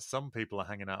some people are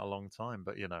hanging out a long time,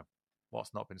 but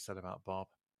what's not been said about Bob?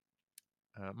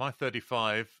 My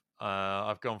 35,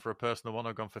 I've gone for a personal one.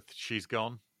 I've gone for She's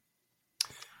Gone.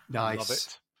 Nice. Love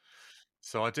it.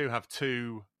 So I do have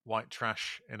 2 white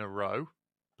trash in a row,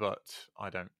 but I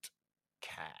don't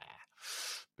care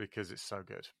because it's so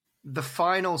good. The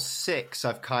final 6,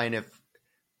 I kind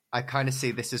of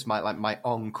see this as my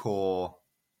encore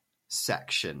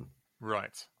section.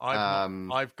 Right.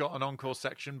 I've got an encore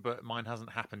section, but mine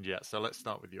hasn't happened yet. So let's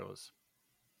start with yours.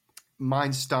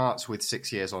 Mine starts with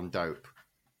 6 Years on Dope.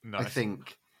 Nice. I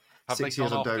think have 6 they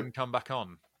Years gone on off Dope and come back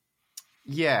on?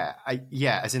 Yeah,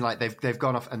 as in they've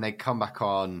gone off and they come back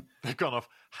on. They've gone off,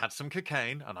 had some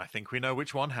cocaine, and I think we know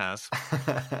which one has.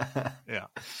 Yeah.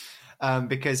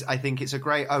 Because I think it's a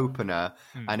great opener,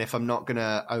 and if I'm not going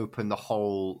to open the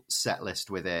whole set list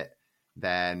with it,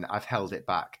 then I've held it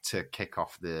back to kick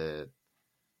off the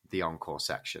encore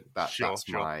section. That's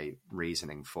my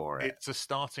reasoning for it. It's a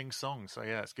starting song, so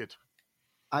yeah, it's good.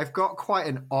 I've got quite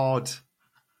an odd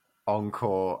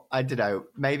encore. I don't know.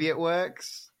 Maybe it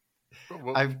works.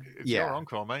 Well, it's your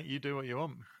encore, mate. You do what you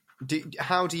want.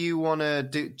 How do you want to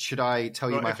do? Should I tell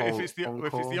you my whole encore?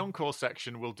 If it's the encore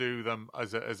section, we'll do them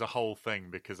as a whole thing,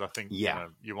 because I think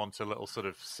you want a little sort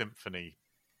of symphony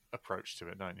approach to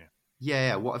it, don't you?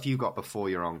 Yeah. What have you got before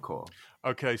your encore?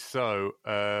 Okay,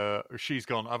 so She's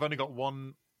Gone. I've only got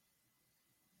one.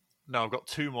 No, I've got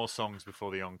 2 more songs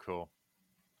before the encore.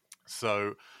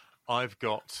 So I've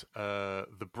got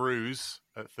The Bruise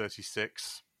at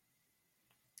 36.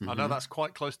 I know that's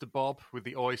quite close to Bob with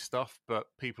the oi stuff, but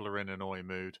people are in an oi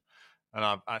mood. And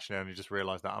I've actually only just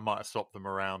realised that. I might have swapped them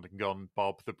around and gone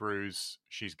Bob, The Bruise,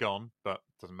 She's Gone, but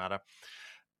it doesn't matter.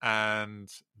 And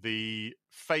the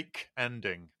fake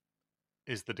ending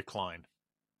is The Decline.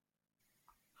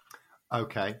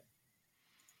 Okay.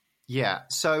 Yeah,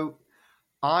 so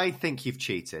I think you've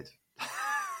cheated.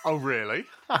 Oh, really?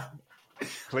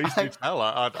 Please do tell.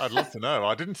 I'd love to know.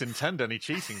 I didn't intend any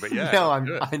cheating, but yeah. No,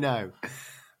 I know.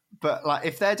 But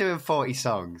if they're doing 40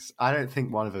 songs, I don't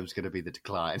think one of them's going to be The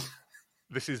Decline.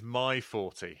 This is my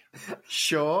 40.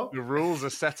 Sure. The rules are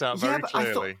set out very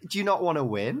clearly. Do you not want to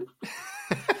win?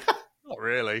 Not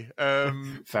really.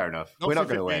 Fair enough. We're not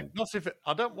going to win.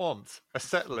 I don't want a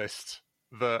set list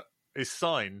that is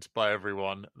signed by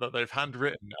everyone that they've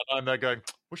handwritten, and they're going,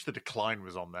 wish The Decline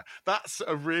was on there. That's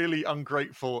a really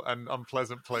ungrateful and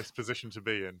unpleasant position to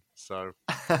be in. So...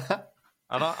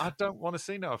 And I don't want to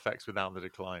see NoFX without The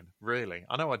Decline, really.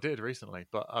 I know I did recently,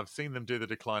 but I've seen them do The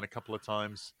Decline a couple of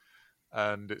times,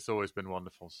 and it's always been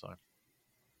wonderful. So,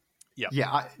 yeah.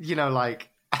 Yeah,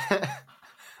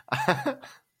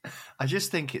 I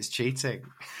just think it's cheating.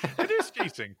 It is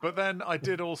cheating, but then I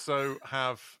did also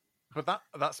have... But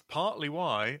that's partly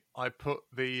why I put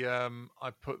the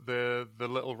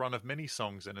little run of mini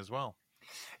songs in as well.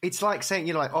 It's like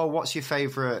saying, what's your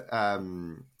favourite...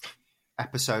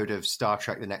 episode of Star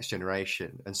Trek: The Next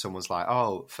Generation, and someone's like,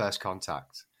 "Oh, First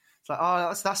Contact." It's like,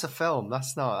 "Oh, that's a film.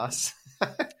 That's not us."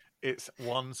 It's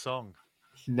one song.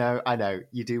 No, I know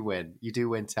you do win. You do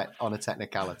win on a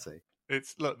technicality.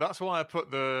 That's why I put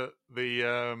the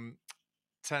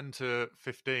 10 to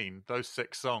 15. Those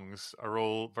 6 songs are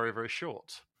all very, very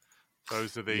short.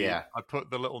 Those are I put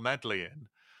the little medley in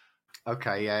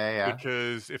Okay, yeah.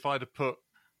 Because if I'd have put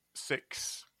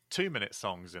 6 2-minute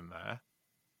songs in there,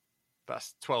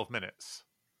 that's 12 minutes.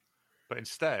 But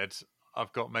instead,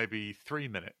 I've got maybe 3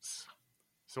 minutes.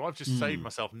 So I've just saved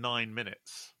myself 9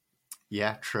 minutes.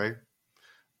 Yeah, true.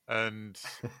 And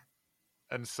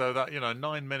so that,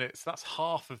 9 minutes, that's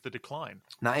half of the decline.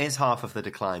 That is half of the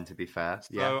decline, to be fair. So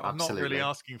yeah, I'm absolutely. not really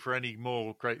asking for any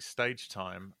more great stage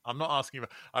time. I'm not asking for,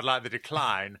 I'd like the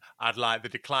decline. I'd like the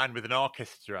decline with an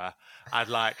orchestra. I'd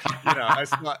like,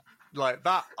 it's not like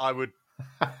that. I would,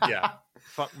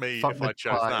 fuck me if I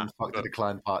chose that. Fuck the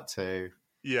decline part 2.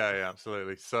 Yeah,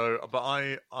 absolutely. So, but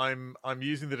I'm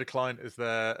using the decline as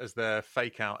their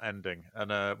fake out ending,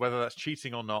 and whether that's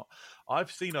cheating or not,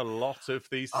 I've seen a lot of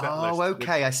these set lists. Oh,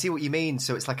 okay, I see what you mean.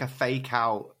 So it's like a fake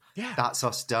out. Yeah, that's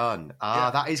us done.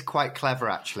 That is quite clever,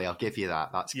 actually. I'll give you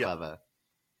that. That's clever.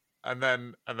 And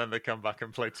then they come back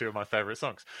and play 2 of my favorite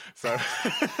songs. So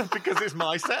because it's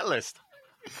my set list.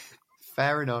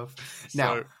 Fair enough.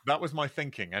 Now, so that was my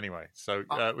thinking anyway. So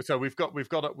we've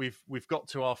got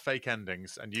to our fake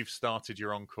endings, and you've started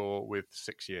your encore with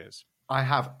 6 years.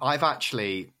 I've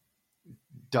actually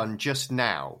done just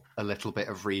now a little bit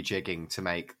of rejigging to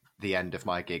make the end of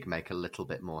my gig make a little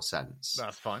bit more sense.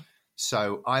 That's fine.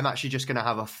 So I'm actually just going to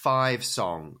have a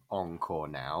 5-song encore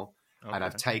now. Okay. And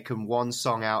I've taken 1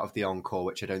 song out of the encore,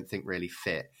 which I don't think really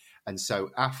fit. And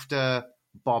so after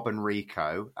Bob and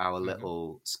Rico, our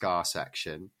little ska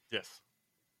section. Yes.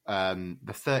 The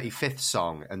 35th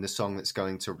song and the song that's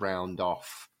going to round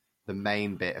off the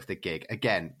main bit of the gig.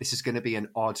 Again, this is going to be an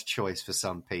odd choice for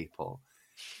some people,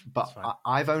 but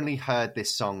I've only heard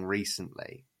this song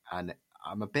recently, and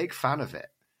I'm a big fan of it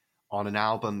on an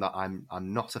album that I'm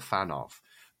not a fan of.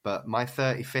 But my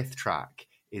 35th track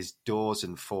is Doors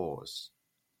and Fours.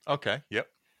 Okay. Yep.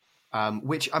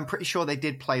 Which I'm pretty sure they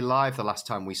did play live the last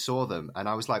time we saw them. And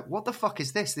I was like, what the fuck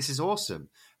is this? This is awesome.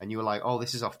 And you were like, oh,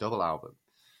 this is off double album.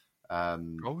 I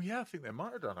think they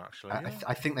might have done, actually. Yeah.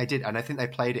 I think they did. And I think they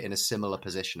played it in a similar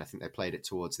position. I think they played it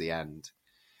towards the end.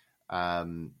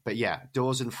 But yeah,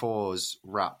 Doors and Fours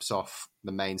wraps off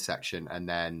the main section. And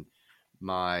then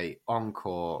my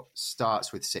encore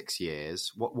starts with 6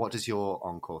 years. What does your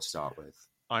encore start with?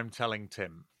 I'm Telling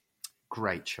Tim.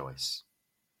 Great choice.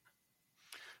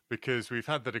 Because we've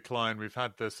had the decline, we've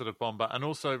had the sort of bomb back. And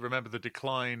also, remember, the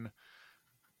decline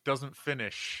doesn't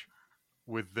finish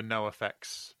with the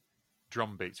NoFX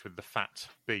drum beats, with the fat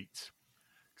beat.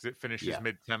 Because it finishes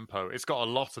mid-tempo. It's got a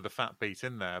lot of the fat beat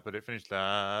in there, but it finishes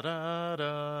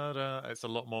da-da-da-da. It's a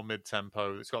lot more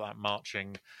mid-tempo. It's got that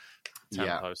marching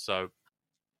tempo. So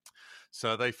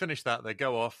they finish that, they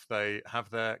go off, they have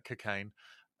their cocaine,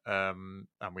 and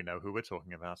we know who we're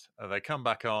talking about. They come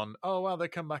back on. Oh, wow, they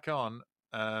come back on.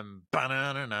 And no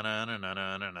way.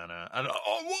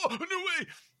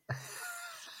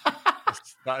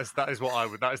 That is what I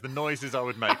would. That is the noises I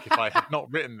would make if I had not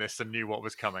written this and knew what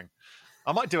was coming.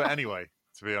 I might do it anyway,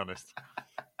 to be honest.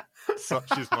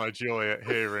 Such is my joy at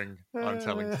hearing I'm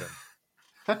Telling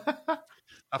Tim.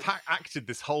 I've acted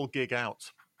this whole gig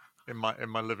out in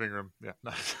my living room. Yeah,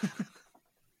 nice.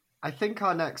 I think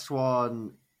our next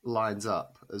one lines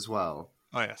up as well.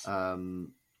 Oh yes.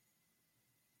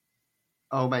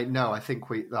 Oh mate, no. I think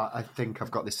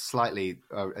I've got this slightly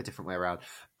a different way around.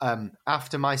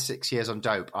 After my 6 years on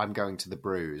Dope, I'm going to the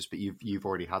Bruise, but you've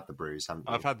already had the Bruise, haven't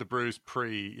you? I've had the Bruise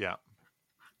yeah.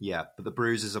 Yeah, but the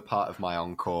Bruise is a part of my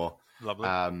encore. Lovely.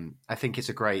 I think it's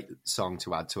a great song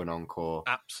to add to an encore.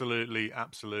 Absolutely,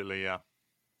 yeah.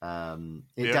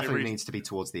 It definitely needs to be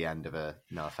towards the end of a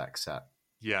NoFX set.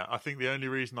 Yeah, I think the only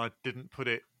reason I didn't put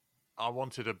it, I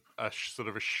wanted a sort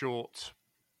of a short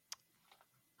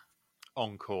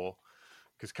encore,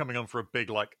 because coming on for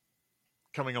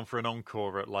an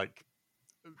encore at like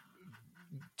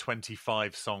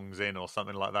 25 songs in or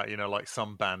something like that, like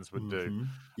some bands would do.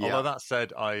 Yeah. Although that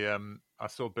said, I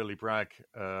saw Billy Bragg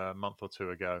a month or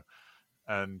two ago,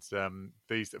 and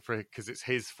because it's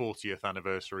his 40th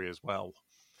anniversary as well.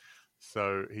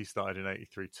 So he started in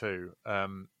 83 too,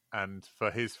 and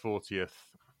for his 40th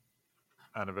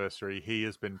anniversary, he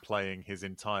has been playing his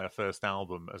entire first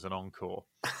album as an encore.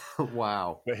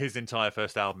 Wow. But his entire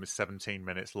first album is 17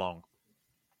 minutes long.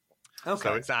 Okay.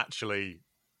 So it's actually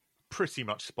pretty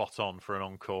much spot on for an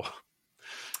encore.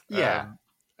 Yeah.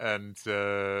 And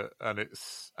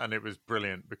it was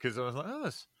brilliant, because I was like, oh,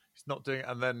 he's not doing it.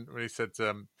 And then when he said,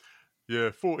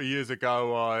 40 years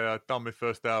ago, I done my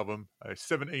first album,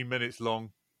 17 minutes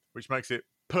long, which makes it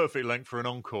perfect length for an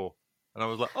encore. And I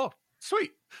was like, oh,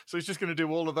 sweet. So he's just going to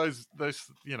do all of those. Oh,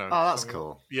 that's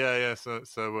cool. Yeah. So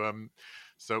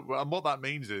and what that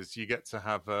means is you get to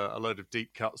have a load of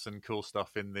deep cuts and cool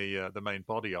stuff in the main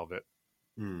body of it.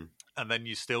 And then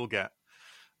you still get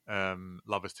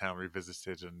Lovers Town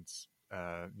Revisited and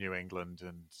New England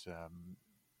and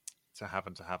To Have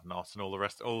and To Have Not and all the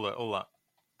rest, all that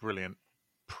brilliant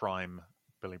prime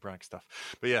Billy Bragg stuff.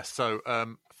 But yes, so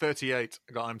 38,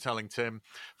 I'm Telling Tim.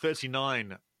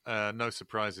 39, no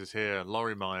surprises here,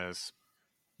 Laurie Myers.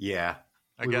 Yeah,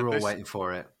 we were all waiting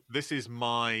for it. This is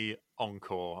my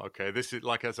encore, okay? This is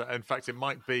like, in fact, it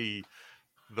might be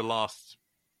the last...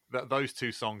 Those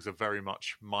two songs are very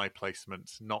much my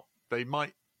placement. They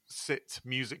might sit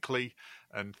musically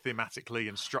and thematically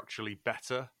and structurally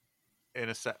better in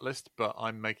a set list, but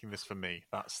I'm making this for me.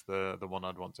 That's the one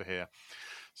I'd want to hear.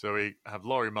 So we have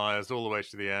Laurie Myers all the way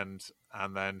to the end,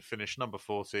 and then finish number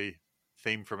 40,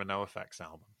 theme from a NoFX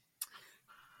album.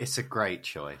 It's a great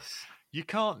choice. You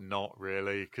can't not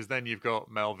really, because then you've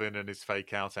got Melvin and his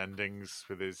fake out endings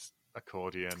with his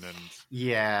accordion and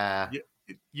yeah.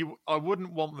 I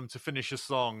wouldn't want them to finish a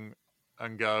song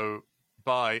and go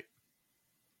bye.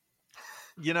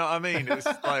 You know what I mean? It's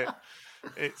like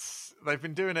they've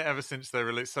been doing it ever since they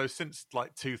released. So since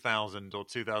like 2000 or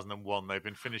 2001, they've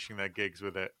been finishing their gigs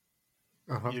with it.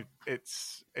 Uh-huh.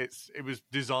 It was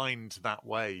designed that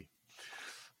way.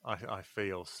 I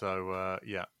feel so.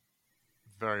 Yeah,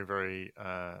 very very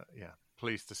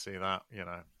pleased to see that. You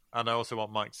know, and I also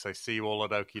want Mike to say, "See you all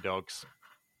at Okie Dogs."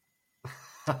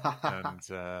 and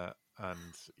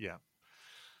yeah,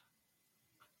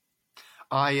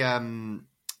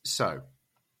 so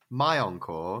my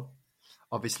encore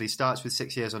obviously starts with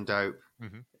 6 Years on Dope.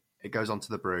 Mm-hmm. It goes on to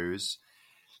The Bruise.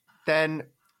 Then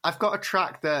I've got a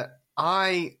track that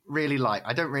I really like.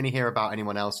 I don't really hear about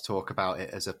anyone else talk about it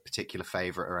as a particular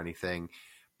favorite or anything,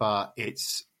 but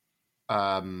it's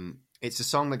a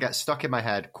song that gets stuck in my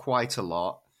head quite a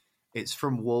lot. It's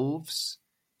from Wolves.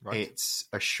 Right. It's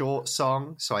a short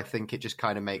song, so I think it just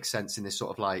kind of makes sense in this sort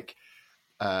of like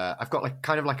I've got like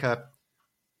kind of like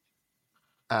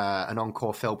an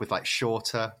encore filled with like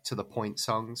shorter to the point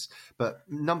songs. But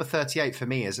number 38 for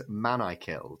me is Man I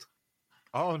Killed.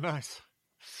 Oh, nice.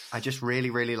 I just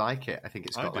really, really like it. I think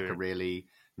it's got like a really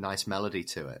nice melody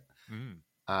to it.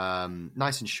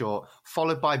 Nice and short,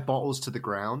 followed by Bottles to the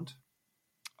Ground.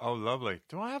 Oh, lovely.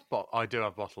 Do I have I do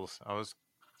have Bottles.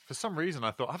 For some reason,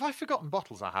 I thought, have I forgotten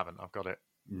Bottles? I haven't. I've got it.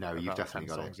 No, you've definitely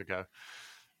got songs it. Ago.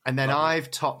 And then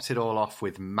I've topped it all off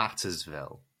with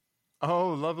Mattersville.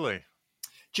 Oh, lovely.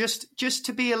 Just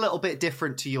to be a little bit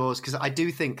different to yours, because I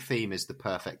do think Theme is the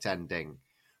perfect ending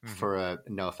for a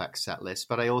NoFX set list,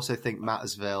 but I also think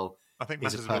Mattersville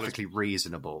is perfectly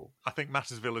reasonable. I think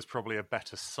Mattersville is probably a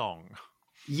better song.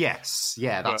 Yes,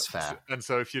 yeah, that's fair. And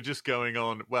so if you're just going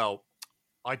on, well,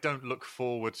 I don't look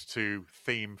forward to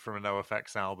Theme from a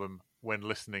NoFX album when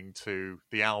listening to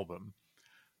the album.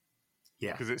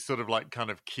 Yeah. Because it's sort of like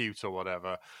kind of cute or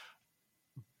whatever.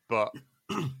 But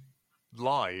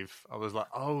live, I was like,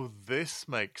 oh, this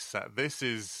makes sense. This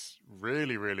is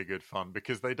really, really good fun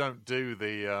because they don't do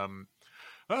the,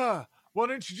 want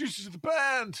to introduce you to the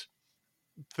band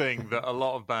thing that a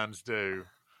lot of bands do.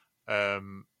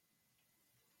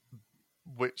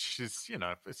 Which is, you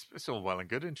know, it's all well and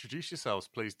good. Introduce yourselves,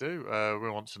 please do. We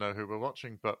want to know who we're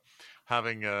watching, but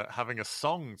having a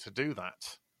song to do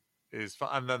that is fun.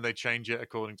 And then they change it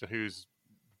according to who's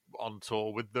on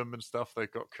tour with them and stuff.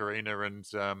 They've got Karina and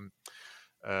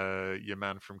your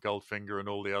man from Goldfinger and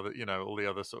all the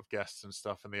other sort of guests and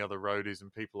stuff and the other roadies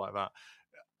and people like that.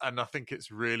 And I think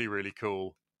it's really, really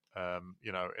cool.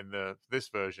 You know, in this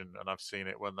version, and I've seen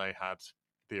it when they had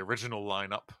the original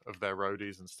lineup of their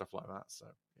roadies and stuff like that. So,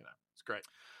 you know, it's great.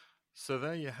 So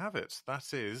there you have it.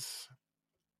 That is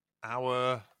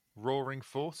our Roaring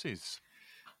 40s.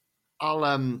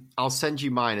 I'll send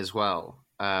you mine as well.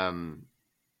 And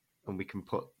we can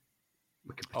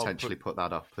potentially put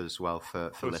that up as well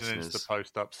for listeners. Put the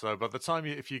post up. So by the time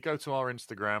if you go to our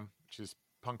Instagram, which is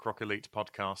Punk Rock Elite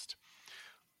Podcast,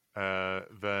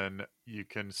 then you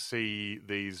can see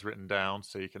these written down,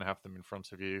 so you can have them in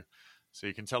front of you. So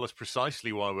you can tell us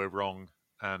precisely why we're wrong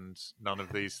and none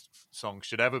of these songs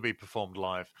should ever be performed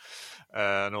live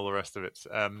and all the rest of it.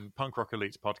 Punk Rock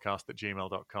Elite Podcast at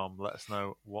gmail.com. Let us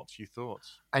know what you thought.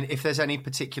 And if there's any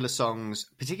particular songs,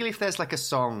 particularly if there's like a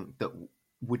song that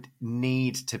would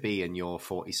need to be in your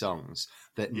 40 songs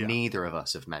that neither of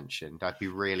us have mentioned, I'd be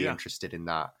really interested in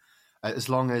that. As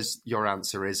long as your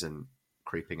answer isn't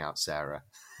Creeping Out Sarah.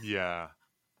 Yeah.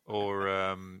 Or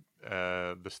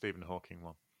the Stephen Hawking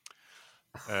one.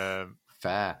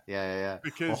 Fair, yeah.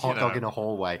 Because, or Hot Dog in a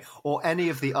Hallway, or any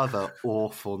of the other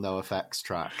awful NoFX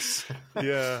tracks.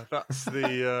 Yeah, that's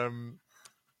the.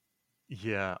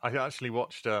 Yeah, I actually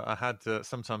watched. I had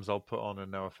sometimes I'll put on a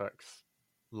NoFX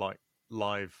like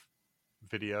live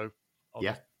video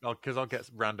Because I'll get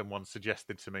random ones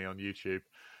suggested to me on YouTube,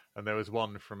 and there was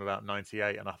one from about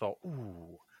 '98, and I thought,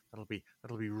 ooh, that'll be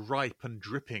ripe and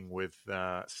dripping with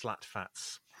slat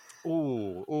fats.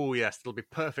 Oh yes, it'll be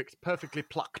perfectly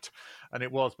plucked, and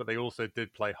it was. But they also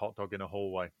did play Hot Dog in a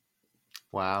Hallway.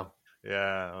 Wow.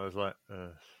 Yeah, I was like,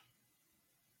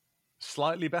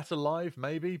 slightly better live,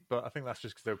 maybe, but I think that's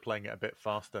just because they were playing it a bit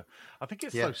faster. I think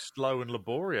it's so slow and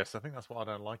laborious. I think that's what I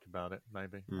don't like about it,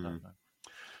 maybe. I don't know.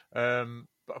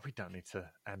 But we don't need to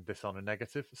end this on a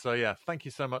negative. So, yeah, thank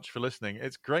you so much for listening.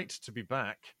 It's great to be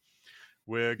back.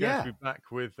 We're going to be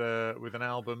back with an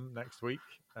album next week.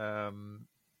 We'll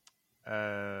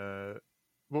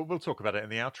talk about it in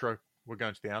the outro. We're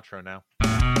going to the outro now.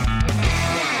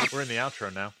 We're in the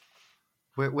outro now.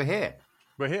 We're here.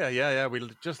 We're here, yeah. We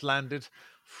just landed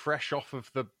fresh off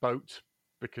of the boat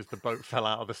because the boat fell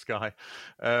out of the sky.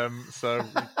 So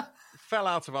we fell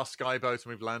out of our sky boat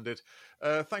and we've landed.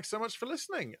 Thanks so much for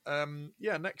listening.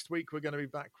 Next week we're going to be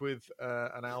back with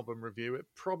an album review. It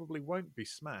probably won't be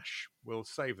Smash. We'll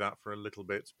save that for a little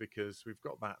bit because we've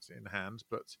got that in hand.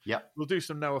 But we'll do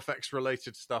some NoFX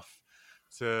related stuff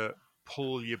to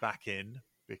pull you back in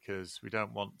because we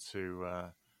don't want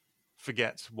to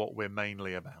forget what we're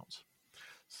mainly about.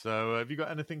 So have you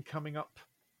got anything coming up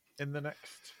in the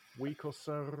next week or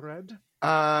so, Red?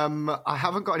 I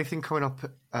haven't got anything coming up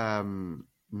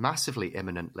massively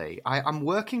imminently. I'm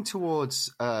working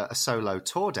towards a solo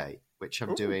tour date, which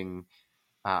I'm doing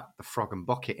at the Frog and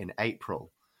Bucket in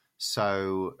April.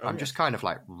 So I'm just kind of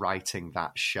like writing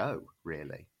that show,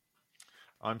 really.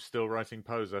 I'm still writing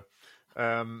Poser.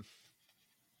 I'm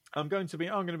going to be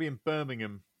in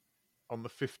Birmingham on the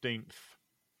 15th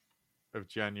of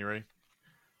January.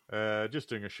 Just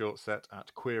doing a short set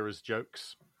at Queer as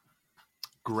Jokes.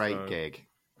 Great gig.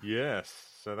 Yes,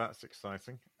 so that's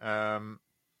exciting.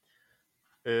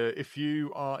 If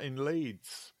you are in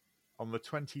Leeds on the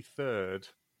 23rd,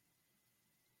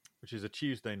 which is a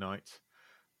Tuesday night,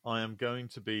 I am going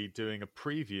to be doing a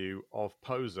preview of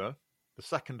Poser, the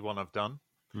second one I've done,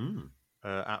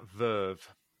 at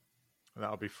Verve.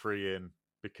 That'll be free in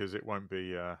because it won't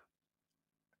be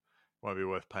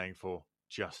worth paying for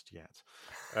just yet.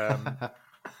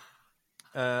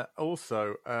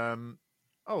 Also,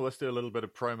 let's do a little bit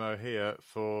of promo here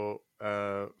for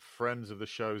friends of the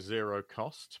show Zero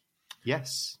Cost.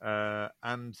 Yes.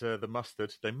 And the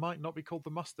Mustard. They might not be called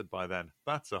the Mustard by then.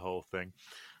 That's a whole thing.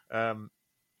 On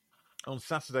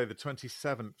Saturday, the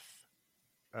 27th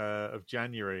of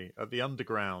January, at the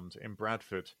Underground in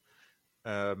Bradford,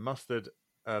 the Mustard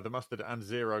and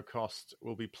Zero Cost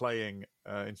will be playing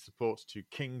in support to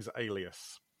King's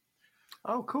Alias.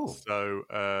 Oh, cool. So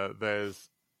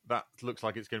that looks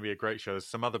like it's going to be a great show. There's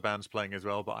some other bands playing as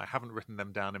well, but I haven't written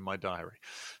them down in my diary.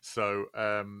 So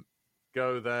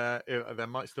go there. There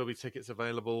might still be tickets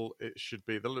available. It should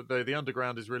be. The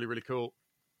Underground is really, really cool.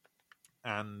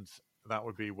 And that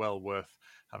would be well worth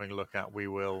having a look at. We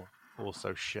will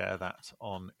also share that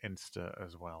on Insta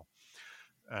as well.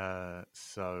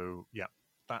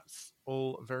 That's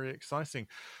all very exciting.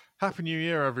 Happy New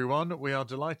Year, everyone. We are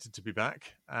delighted to be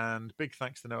back. And big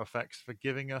thanks to NoFX for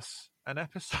giving us an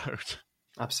episode.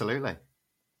 Absolutely.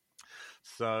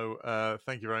 So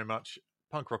thank you very much.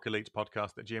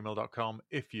 punkrockelitepodcast@gmail.com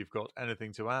if you've got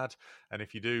anything to add. And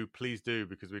if you do, please do,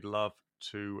 because we'd love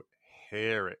to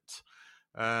hear it.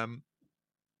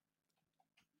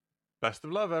 Best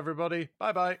of love, everybody.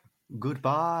 Bye-bye.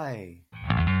 Goodbye.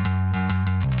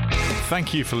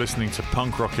 Thank you for listening to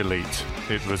Punk Rock Elite.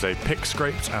 It was a Pick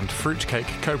Scraped and Fruitcake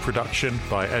co-production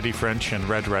by Eddie French and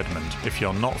Red Redmond. If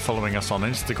you're not following us on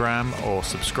Instagram or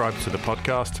subscribed to the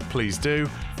podcast, please do.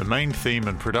 The main theme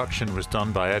and production was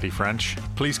done by Eddie French.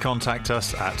 Please contact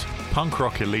us at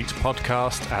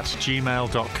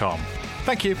punkrockelitepodcast@gmail.com.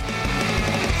 Thank you.